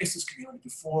to their business community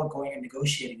before going and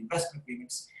negotiating investment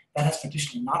agreements. That has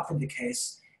traditionally not been the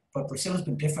case, but Brazil has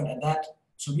been different, and that,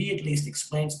 to me at least,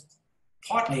 explains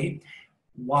partly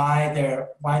why their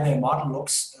model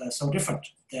looks so different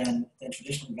than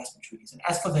traditional investment treaties. And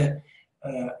as for the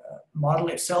model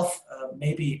itself,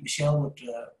 maybe Michelle would be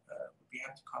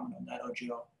happy to comment on that, or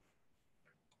Joe.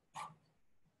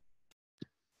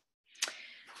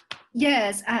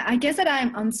 Yes, I guess that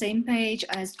I'm on the same page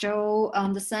as Joe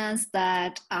on the sense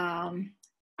that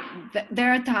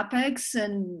there are topics,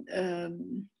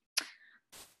 and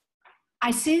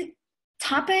I see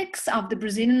topics of the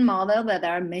Brazilian model that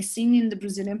are missing in the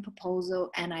Brazilian proposal,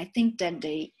 and I think that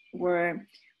they were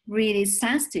really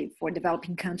sensitive for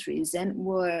developing countries and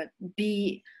would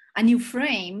be a new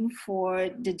frame for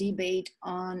the debate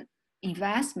on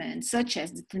investment, such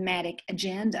as the thematic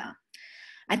agenda.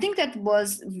 I think that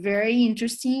was very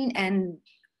interesting, and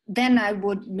then I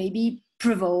would maybe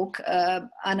provoke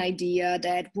an idea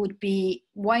that would be,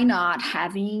 why not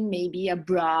having maybe a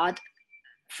broad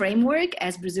framework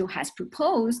as Brazil has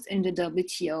proposed in the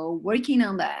WTO, working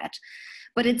on that,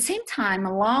 but at the same time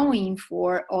allowing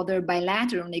for other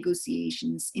bilateral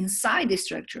negotiations inside the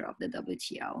structure of the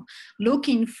WTO,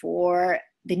 looking for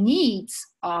the needs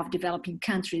of developing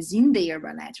countries in their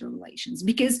bilateral relations.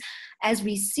 Because as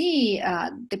we see,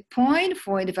 the point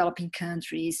for developing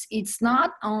countries, it's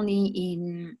not only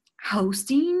in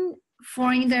hosting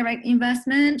foreign direct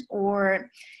investment or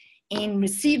in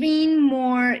receiving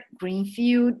more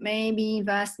greenfield maybe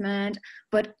investment,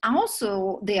 but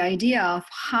also the idea of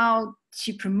how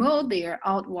to promote their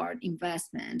outward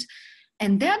investment.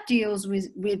 And that deals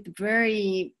with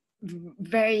very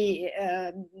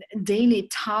daily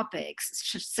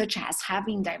topics, such as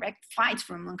having direct flights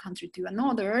from one country to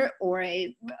another, or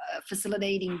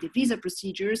facilitating the visa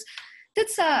procedures.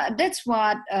 That's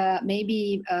what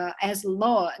maybe as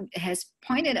law has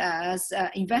pointed us,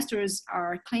 investors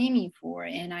are claiming for,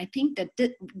 and I think that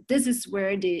this is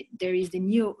where there is the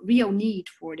real need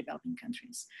for developing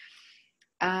countries.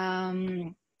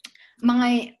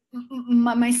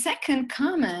 My second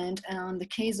comment on the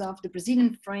case of the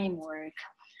Brazilian framework,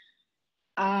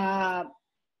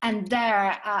 and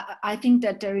there I think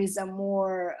that there is a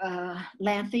more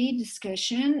lengthy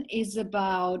discussion, is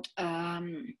about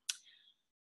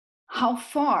how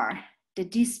far the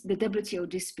WTO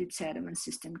dispute settlement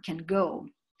system can go.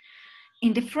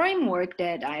 In the framework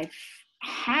that I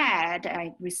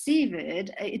received,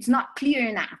 it's not clear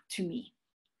enough to me.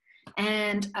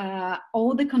 And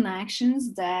all the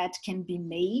connections that can be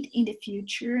made in the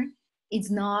future is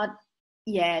not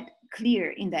yet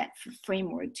clear in that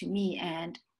framework to me.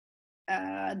 And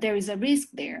there is a risk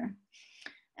there,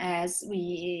 as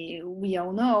we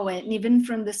all know, and even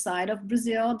from the side of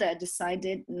Brazil that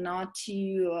decided not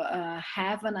to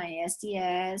have an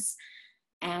ISDS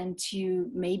and to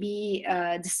maybe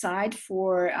decide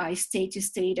for a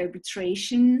state-to-state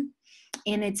arbitration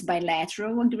in its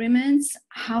bilateral agreements.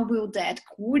 How will that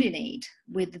coordinate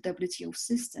with the WTO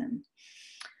system?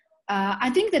 I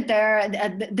think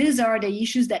that these are the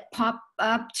issues that pop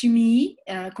up to me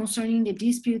concerning the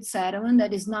dispute settlement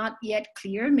that is not yet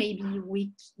clear. Maybe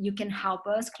you can help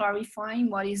us clarifying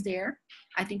what is there.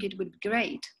 I think it would be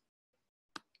great.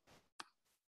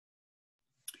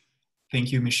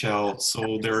 Thank you, Michelle.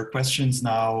 So there are questions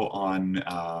now on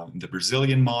the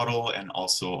Brazilian model and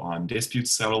also on dispute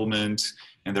settlement.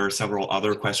 And there are several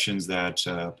other questions that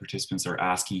participants are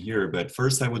asking here. But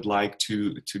first, I would like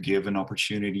to give an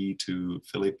opportunity to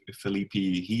Felipe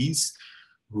Reis,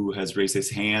 who has raised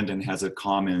his hand and has a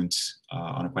comment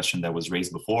on a question that was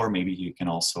raised before. Maybe he can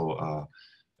also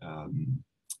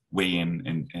weigh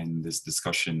in this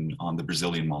discussion on the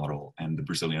Brazilian model and the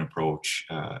Brazilian approach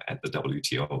at the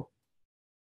WTO.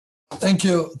 Thank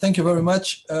you very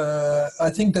much. I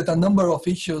think that a number of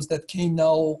issues that came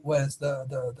now with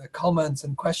the comments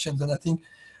and questions, and I think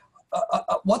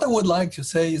what I would like to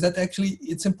say is that actually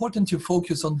it's important to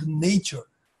focus on the nature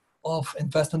of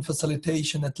investment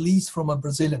facilitation, at least from a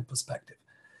Brazilian perspective.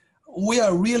 We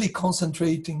are really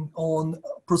concentrating on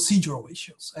procedural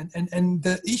issues, and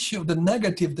the issue of the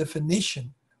negative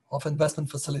definition of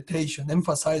investment facilitation,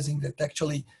 emphasizing that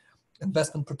actually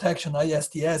investment protection,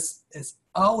 ISDS, is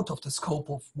out of the scope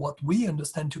of what we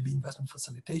understand to be investment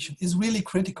facilitation, is really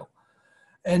critical.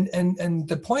 And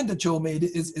the point that Joe made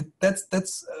is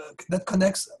that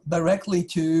connects directly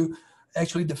to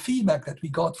actually the feedback that we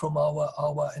got from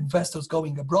our investors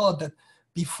going abroad, that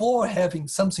before having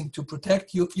something to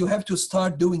protect, you have to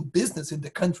start doing business in the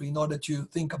country in order to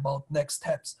think about next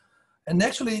steps. And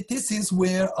actually, this is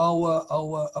where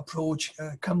our approach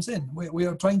comes in. We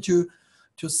are trying to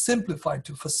simplify,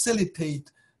 to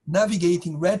facilitate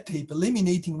navigating red tape,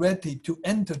 eliminating red tape, to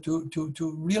enter, to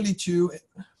really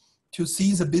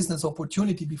seize a business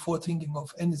opportunity before thinking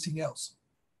of anything else.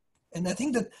 And I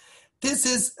think that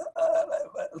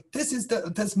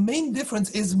this main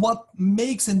difference is what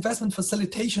makes investment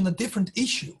facilitation a different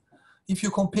issue if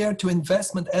you compare to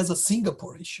investment as a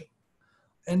Singapore issue.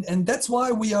 And that's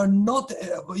why we are not,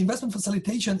 investment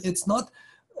facilitation,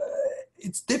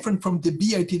 it's different from the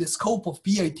BIT, the scope of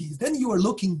BITs. Then you are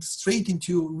looking straight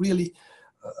into really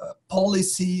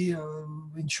policy,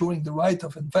 ensuring the right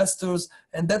of investors,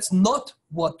 and that's not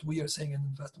what we are saying in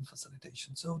investment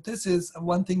facilitation. So this is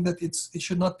one thing that it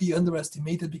should not be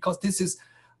underestimated, because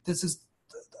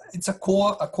it's a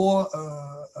core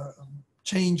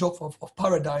change of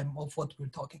paradigm of what we're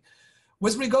talking.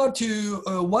 With regard to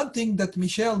one thing that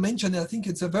Michelle mentioned, I think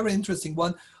it's a very interesting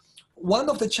one. One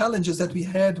of the challenges that we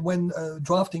had when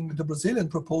drafting the Brazilian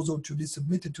proposal to be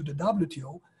submitted to the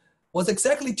WTO was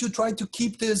exactly to try to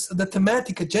keep the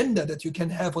thematic agenda that you can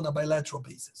have on a bilateral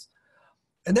basis.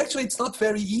 And actually, it's not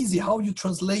very easy how you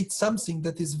translate something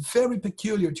that is very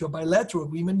peculiar to a bilateral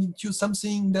agreement into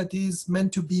something that is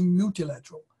meant to be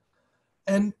multilateral.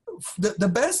 And the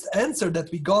best answer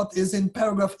that we got is in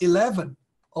paragraph 11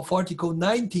 of Article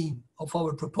 19 of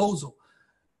our proposal.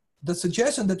 The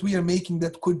suggestion that we are making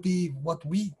that could be what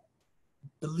we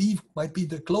believe might be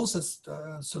the closest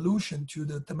solution to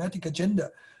the thematic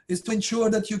agenda is to ensure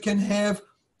that you can have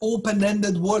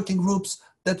open-ended working groups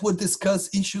that would discuss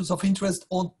issues of interest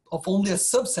of only a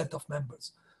subset of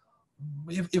members.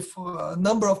 If a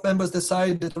number of members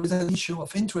decide that there is an issue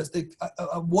of interest,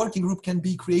 a working group can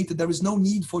be created. There is no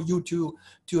need for you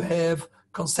to have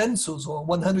consensus or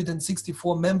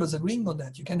 164 members agreeing on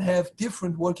that. You can have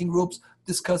different working groups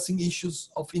discussing issues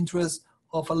of interest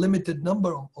of a limited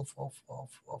number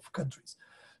of countries.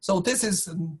 So this is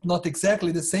not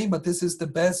exactly the same, but this is the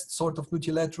best sort of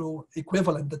multilateral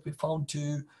equivalent that we found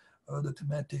to the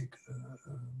thematic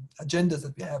agendas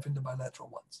that we have in the bilateral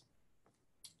ones.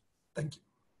 Thank you.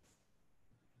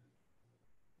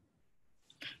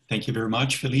 Thank you very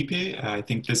much, Felipe. I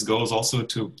think this goes also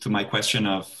to my question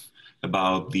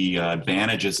about the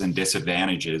advantages and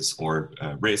disadvantages or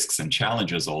risks and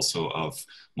challenges also of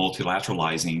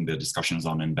multilateralizing the discussions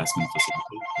on investment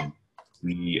facilitation.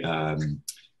 We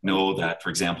know that, for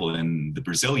example, in the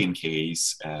Brazilian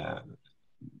case,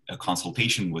 a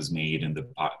consultation was made in the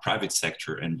private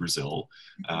sector in Brazil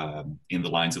in the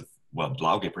lines of what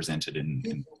Lauge presented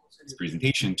in his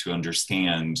presentation to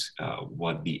understand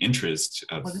what the interest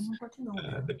of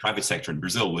the private sector in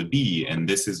Brazil would be. And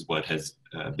this is what has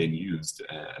been used,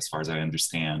 as far as I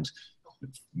understand,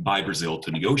 by Brazil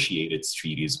to negotiate its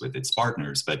treaties with its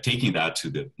partners. But taking that to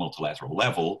the multilateral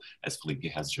level, as Felipe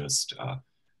has just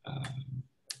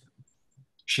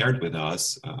shared with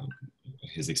us,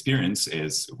 his experience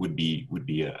would be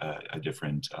a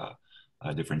different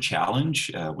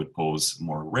challenge, would pose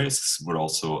more risks, would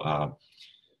also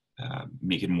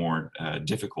make it more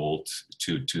difficult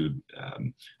to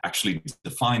actually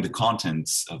define the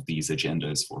contents of these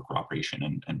agendas for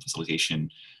cooperation and facilitation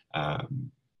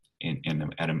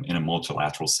in a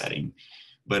multilateral setting.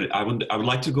 But I would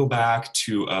like to go back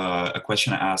to a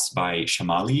question asked by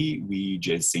Shamali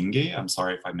Wijayasinghe. I'm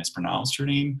sorry if I mispronounced your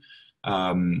name.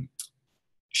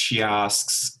 She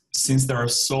asks, since there are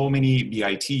so many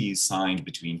BITs signed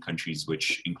between countries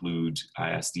which include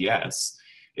ISDS,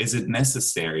 is it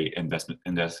necessary,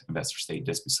 investor-state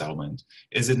dispute settlement,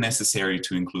 is it necessary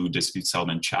to include dispute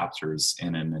settlement chapters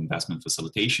in an investment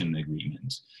facilitation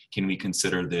agreement? Can we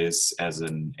consider this as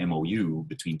an MOU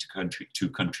between two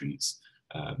countries?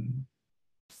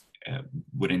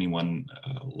 Would anyone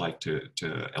like to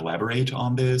elaborate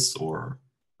on this or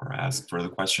ask further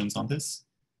questions on this?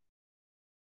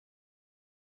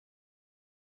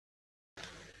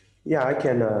 Yeah, I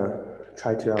can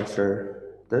try to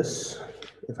answer this,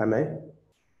 if I may.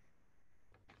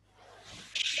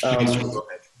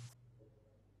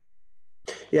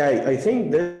 Yeah, I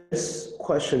think this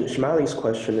question, Shmali's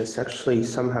question, is actually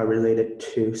somehow related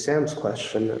to Sam's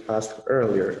question asked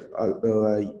earlier.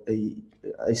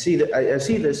 I see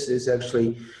this is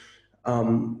actually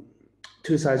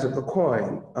two sides of the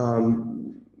coin,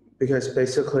 because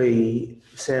basically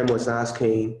Sam was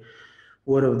asking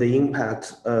what are the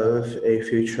impact of a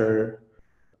future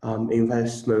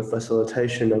investment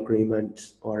facilitation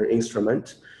agreement or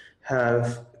instrument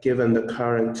have given the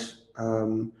current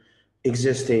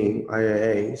existing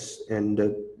IAAs and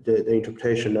the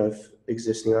interpretation of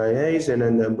existing IAAs and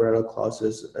then the umbrella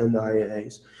clauses in the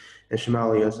IAAs. And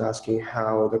Shamali is asking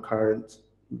how the current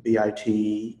BIT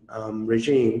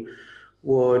regime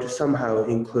would somehow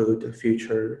include the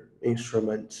future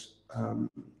instruments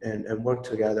and work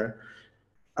together.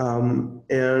 And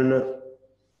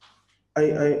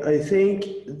I think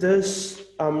this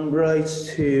relates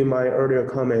to my earlier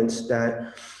comments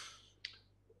that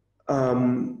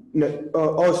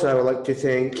also I would like to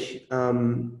thank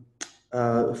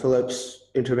Philip's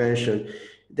intervention,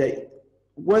 that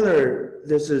whether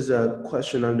this is a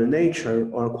question on the nature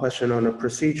or a question on a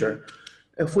procedure,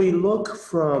 if we look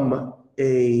from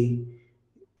a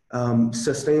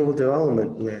sustainable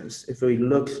development lens, if we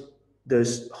look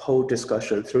this whole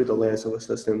discussion through the lens of a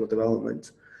sustainable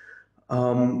development,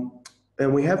 and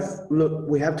we have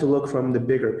to look from the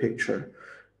bigger picture,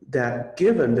 that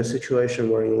given the situation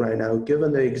we're in right now,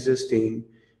 given the existing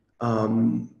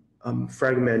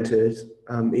fragmented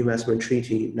investment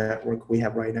treaty network we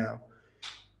have right now,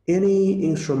 any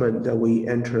instrument that we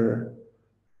enter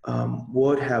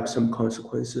would have some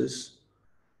consequences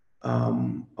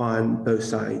on both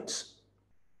sides.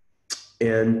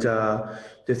 And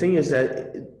the thing is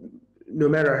that no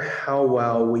matter how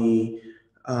well we,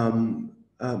 so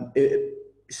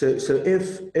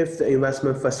if the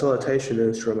investment facilitation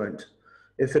instrument,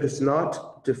 if it is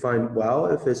not defined well,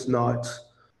 if it's not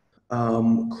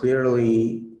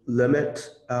clearly limit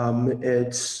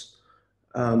its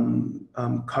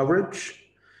coverage,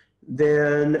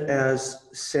 then as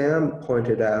Sam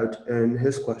pointed out in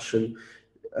his question,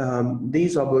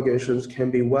 these obligations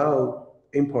can be well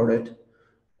imported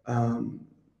to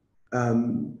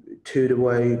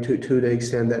the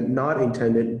extent that not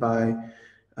intended by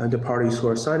the parties who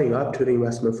are signing up to the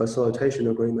investment facilitation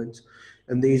agreement.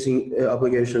 And these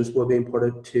obligations will be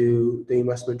imported to the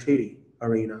investment treaty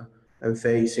arena and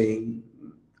facing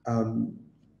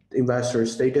investor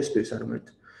state dispute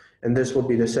settlement. And this will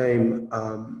be the same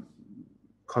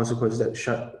consequence that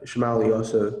Shamali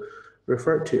also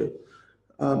referred to.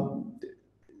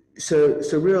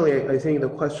 So really, I think the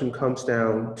question comes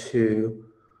down to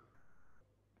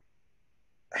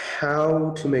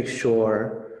how to make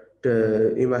sure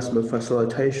the investment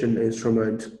facilitation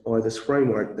instrument or this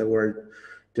framework that we're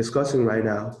discussing right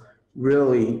now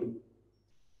really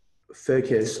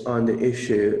focus on the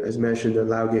issue, as mentioned in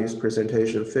Lauge's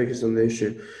presentation, focus on the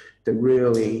issue that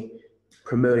really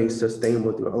promoting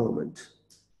sustainable development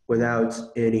without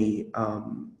any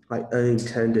like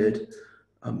unintended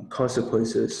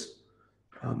consequences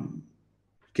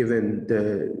given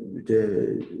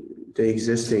the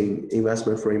existing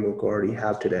investment framework we already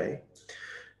have today.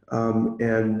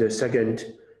 And the second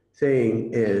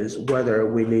thing is whether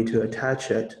we need to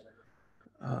attach it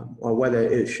or whether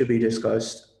it should be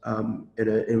discussed in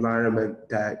an environment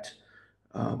that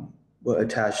will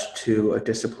attach to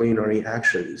disciplinary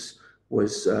actions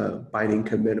with binding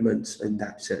commitments in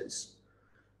that sense.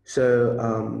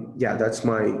 So yeah, that's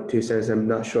my 2 cents. I'm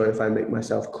not sure if I make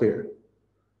myself clear.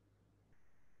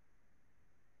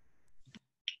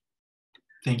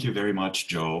 Thank you very much,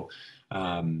 Joe.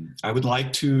 I would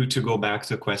like to go back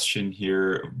to a question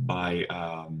here by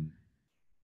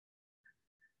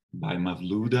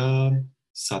Mavluda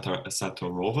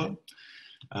Satorova,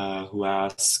 who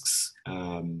asks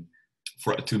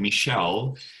to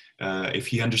Michel, if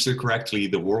he understood correctly,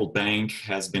 the World Bank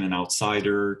has been an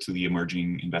outsider to the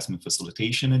emerging investment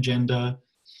facilitation agenda.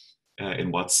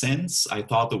 In what sense? I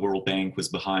thought the World Bank was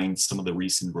behind some of the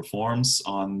recent reforms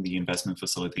on the investment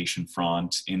facilitation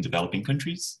front in developing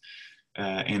countries.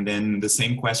 And then the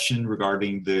same question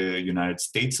regarding the United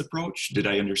States approach. Did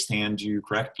I understand you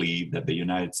correctly that the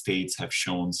United States have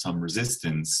shown some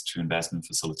resistance to investment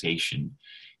facilitation?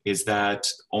 Is that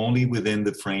only within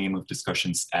the frame of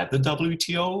discussions at the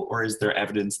WTO, or is there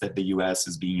evidence that the US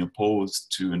is being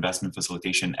opposed to investment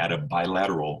facilitation at a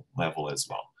bilateral level as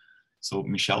well? So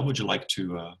Michelle, would you like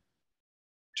to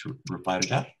reply to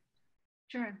that?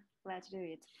 Sure, glad to do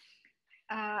it.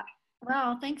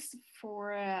 Well, thanks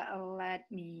for letting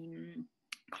me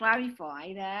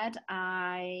clarify that.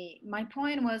 My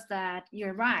point was that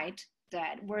you're right,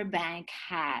 that World Bank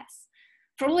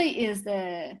probably is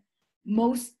the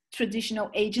most traditional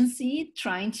agency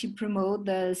trying to promote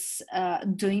this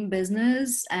doing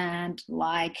business and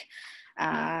like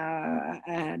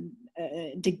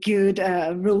the good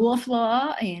rule of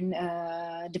law in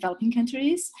developing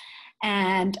countries,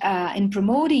 and in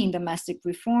promoting domestic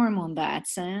reform on that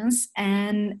sense.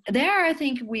 And there, I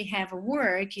think we have a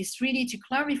work is really to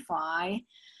clarify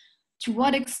to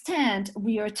what extent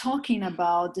we are talking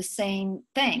about the same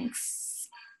things.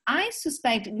 I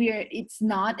suspect it's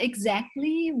not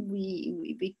exactly,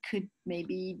 we could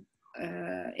maybe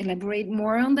elaborate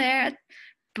more on that,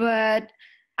 but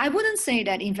I wouldn't say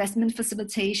that investment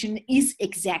facilitation is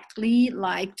exactly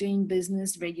like doing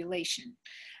business regulation.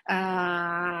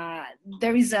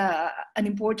 There is an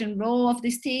important role of the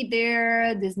state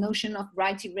there, this notion of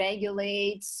right to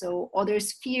regulate, so other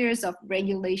spheres of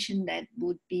regulation that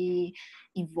would be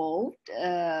involved.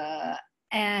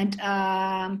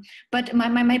 But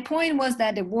my point was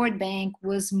that the World Bank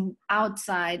was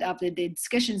outside of the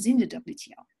discussions in the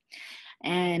WTO.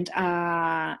 And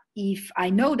if I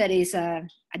know that is a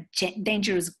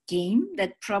dangerous game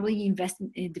that probably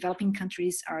developing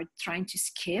countries are trying to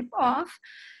skip off,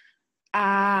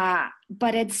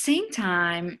 but at the same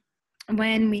time,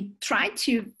 when we try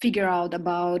to figure out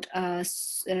about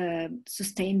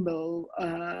sustainable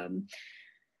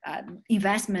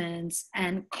investments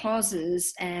and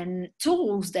clauses and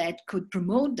tools that could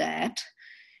promote that,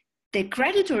 the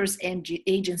creditors and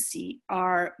agency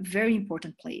are very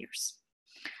important players.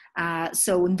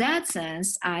 So in that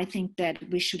sense, I think that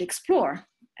we should explore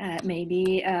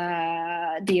maybe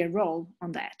their role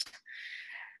on that.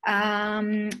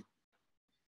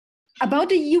 About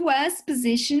the US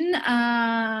position,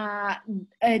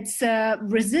 it's a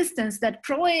resistance that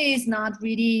probably is not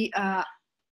really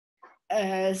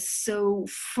so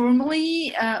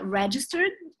formally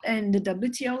registered in the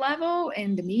WTO level,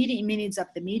 in the minutes of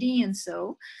the meeting and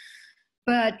so,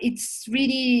 but it's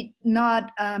really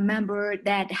not a member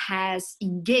that has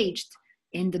engaged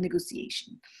in the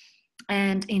negotiation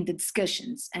and in the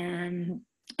discussions. And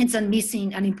it's an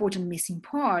important missing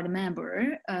part,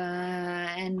 member,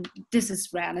 and this is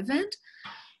relevant.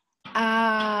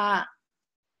 I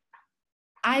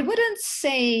wouldn't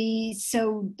say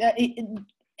so.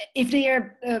 If they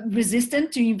are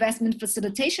resistant to investment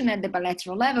facilitation at the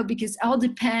bilateral level, because it all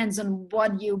depends on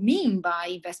what you mean by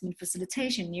investment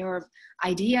facilitation, your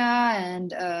idea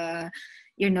and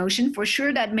your notion. For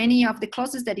sure that many of the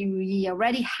clauses that we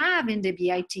already have in the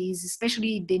BITs,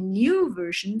 especially the new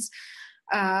versions,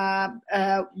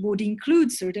 would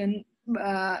include certain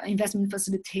investment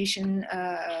facilitation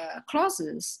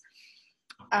clauses.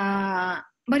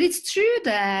 But it's true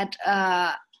that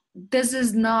this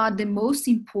is not the most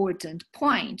important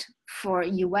point for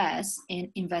US in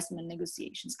investment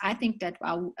negotiations. I think that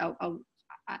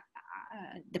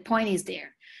the point is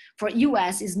there. For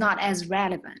US is not as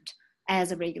relevant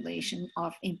as a regulation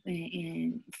of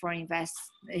for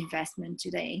investment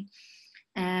today.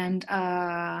 And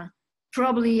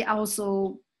probably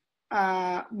also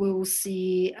we'll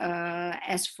see,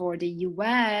 as for the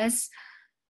US,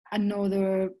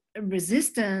 another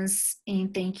resistance in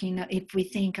thinking, if we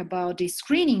think about the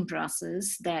screening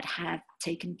process that had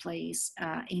taken place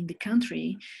in the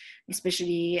country,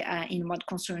 especially in what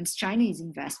concerns Chinese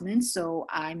investments. So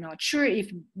I'm not sure if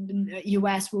the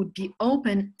US would be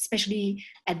open, especially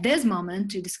at this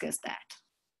moment, to discuss that.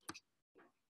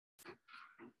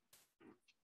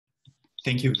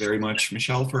 Thank you very much,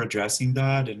 Michelle, for addressing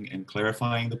that and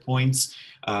clarifying the points.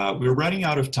 We're running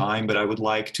out of time, but I would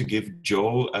like to give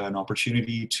Joe an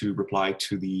opportunity to reply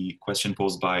to the question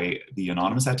posed by the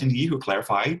anonymous attendee who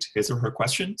clarified his or her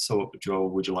question. So Joe,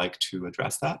 would you like to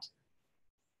address that?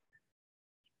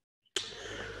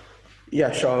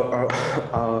 Yeah, sure,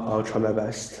 I'll try my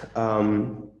best.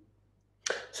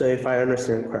 So if I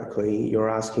understand correctly,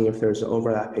 you're asking if there's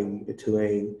overlapping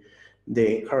between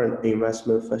the current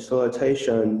investment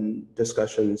facilitation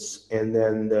discussions and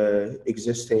then the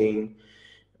existing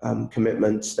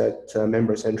commitments that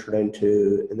members entered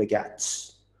into in the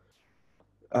GATS.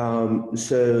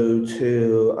 So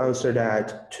to answer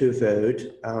that twofold,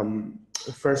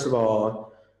 first of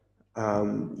all,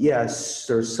 yes,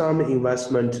 there's some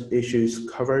investment issues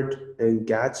covered in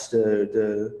GATS,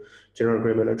 the General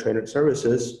Agreement on Trade and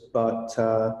Services, but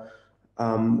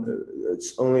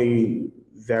it's only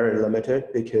very limited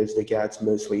because the GATS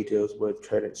mostly deals with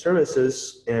trade and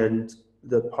services, and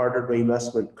the part of the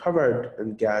investment covered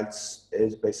in GATS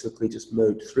is basically just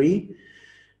mode 3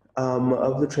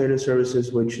 of the trade and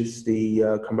services, which is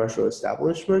the commercial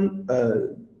establishment.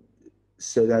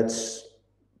 So that's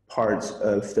part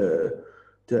of the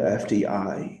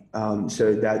FDI.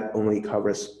 So that only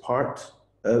covers part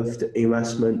of the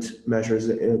investment measures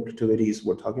and activities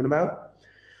we're talking about.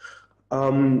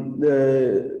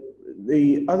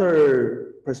 The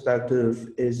other perspective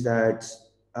is that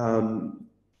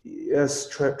yes,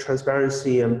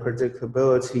 transparency and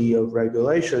predictability of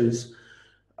regulations,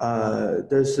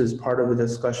 this is part of the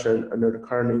discussion under the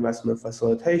current investment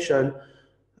facilitation,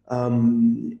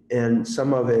 and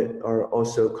some of it are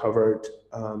also covered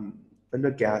in the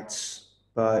GATS,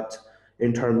 but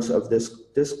in terms of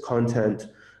this content,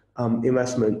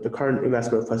 the current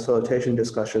investment facilitation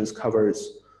discussions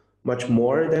covers much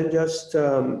more than just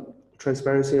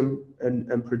transparency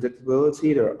and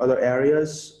predictability. There are other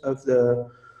areas of the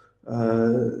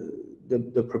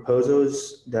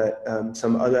proposals that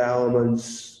some other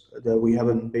elements that we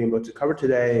haven't been able to cover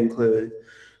today include,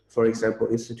 for example,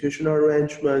 institutional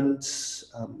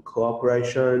arrangements,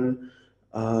 cooperation,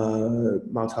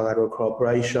 multilateral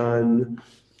cooperation,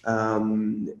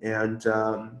 and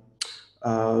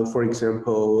for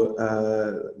example,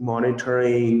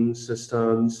 monitoring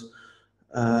systems.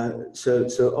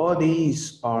 So all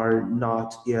these are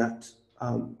not yet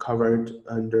covered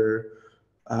under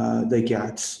the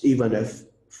GATS, even if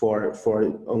for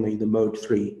only the mode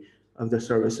 3 of the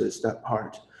services, that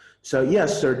part. So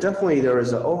yes, there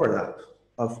is an overlap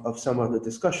of some of the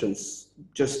discussions,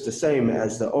 just the same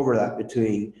as the overlap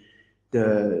between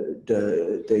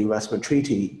the investment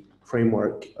treaty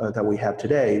framework that we have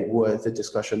today with the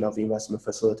discussion of investment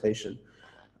facilitation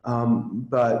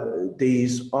but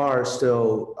these are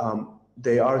still,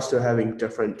 they are still having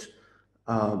different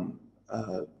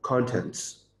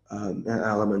contents and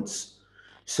elements.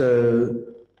 So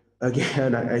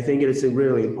again, I think it is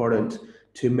really important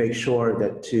to make sure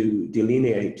that to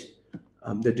delineate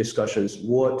the discussions.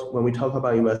 When we talk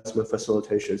about investment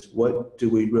facilitations, what do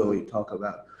we really talk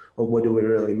about, or what do we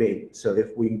really mean? So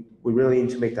if we really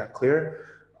need to make that clear,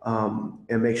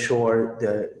 and make sure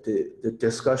that the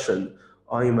discussion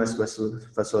on investment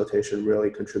facilitation really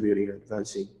contributing and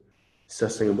advancing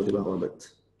sustainable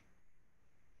development.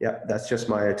 Yeah, that's just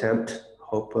my attempt.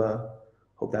 Hope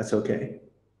that's okay.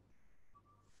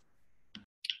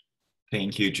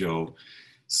 Thank you, Joe.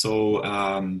 So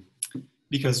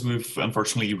because we've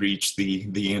unfortunately reached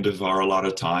the end of our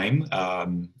allotted time,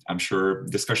 I'm sure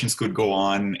discussions could go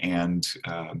on, and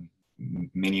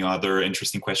many other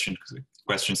interesting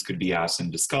questions could be asked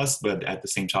and discussed, but at the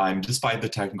same time, despite the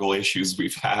technical issues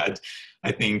we've had,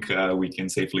 I think we can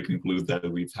safely conclude that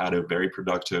we've had a very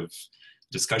productive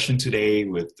discussion today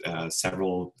with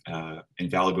several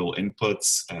invaluable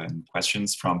inputs and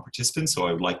questions from participants. So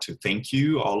I would like to thank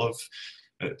you all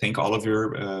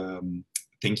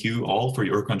thank you all for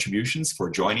your contributions, for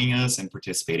joining us and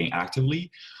participating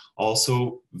actively.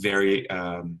 Also, very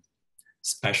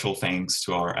special thanks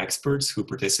to our experts who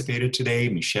participated today.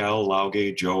 Michelle,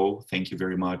 Lauge, Joe, thank you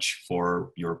very much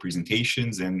for your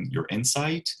presentations and your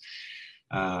insight.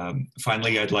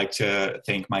 Finally, I'd like to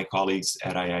thank my colleagues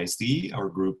at IISD, our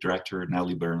group director,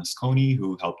 Nelly Bernasconi,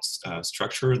 who helped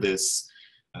structure this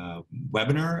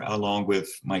webinar, along with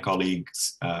my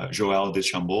colleagues, Joël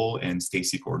Deschambault and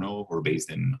Stacy Corneau, who are based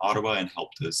in Ottawa and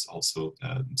helped us also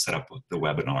set up the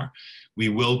webinar. We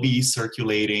will be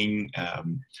circulating,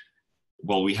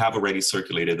 well, we have already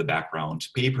circulated the background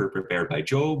paper prepared by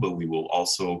Joe, but we will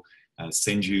also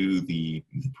send you the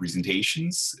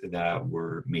presentations that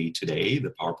were made today,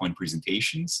 the PowerPoint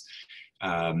presentations.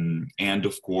 And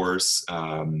of course,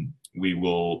 we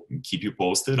will keep you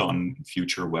posted on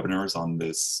future webinars on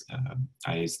this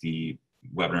IISD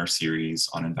Webinar Series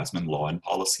on investment law and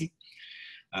policy.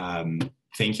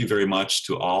 Thank you very much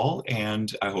to all,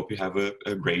 and I hope you have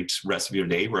a great rest of your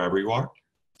day wherever you are.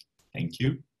 Thank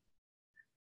you.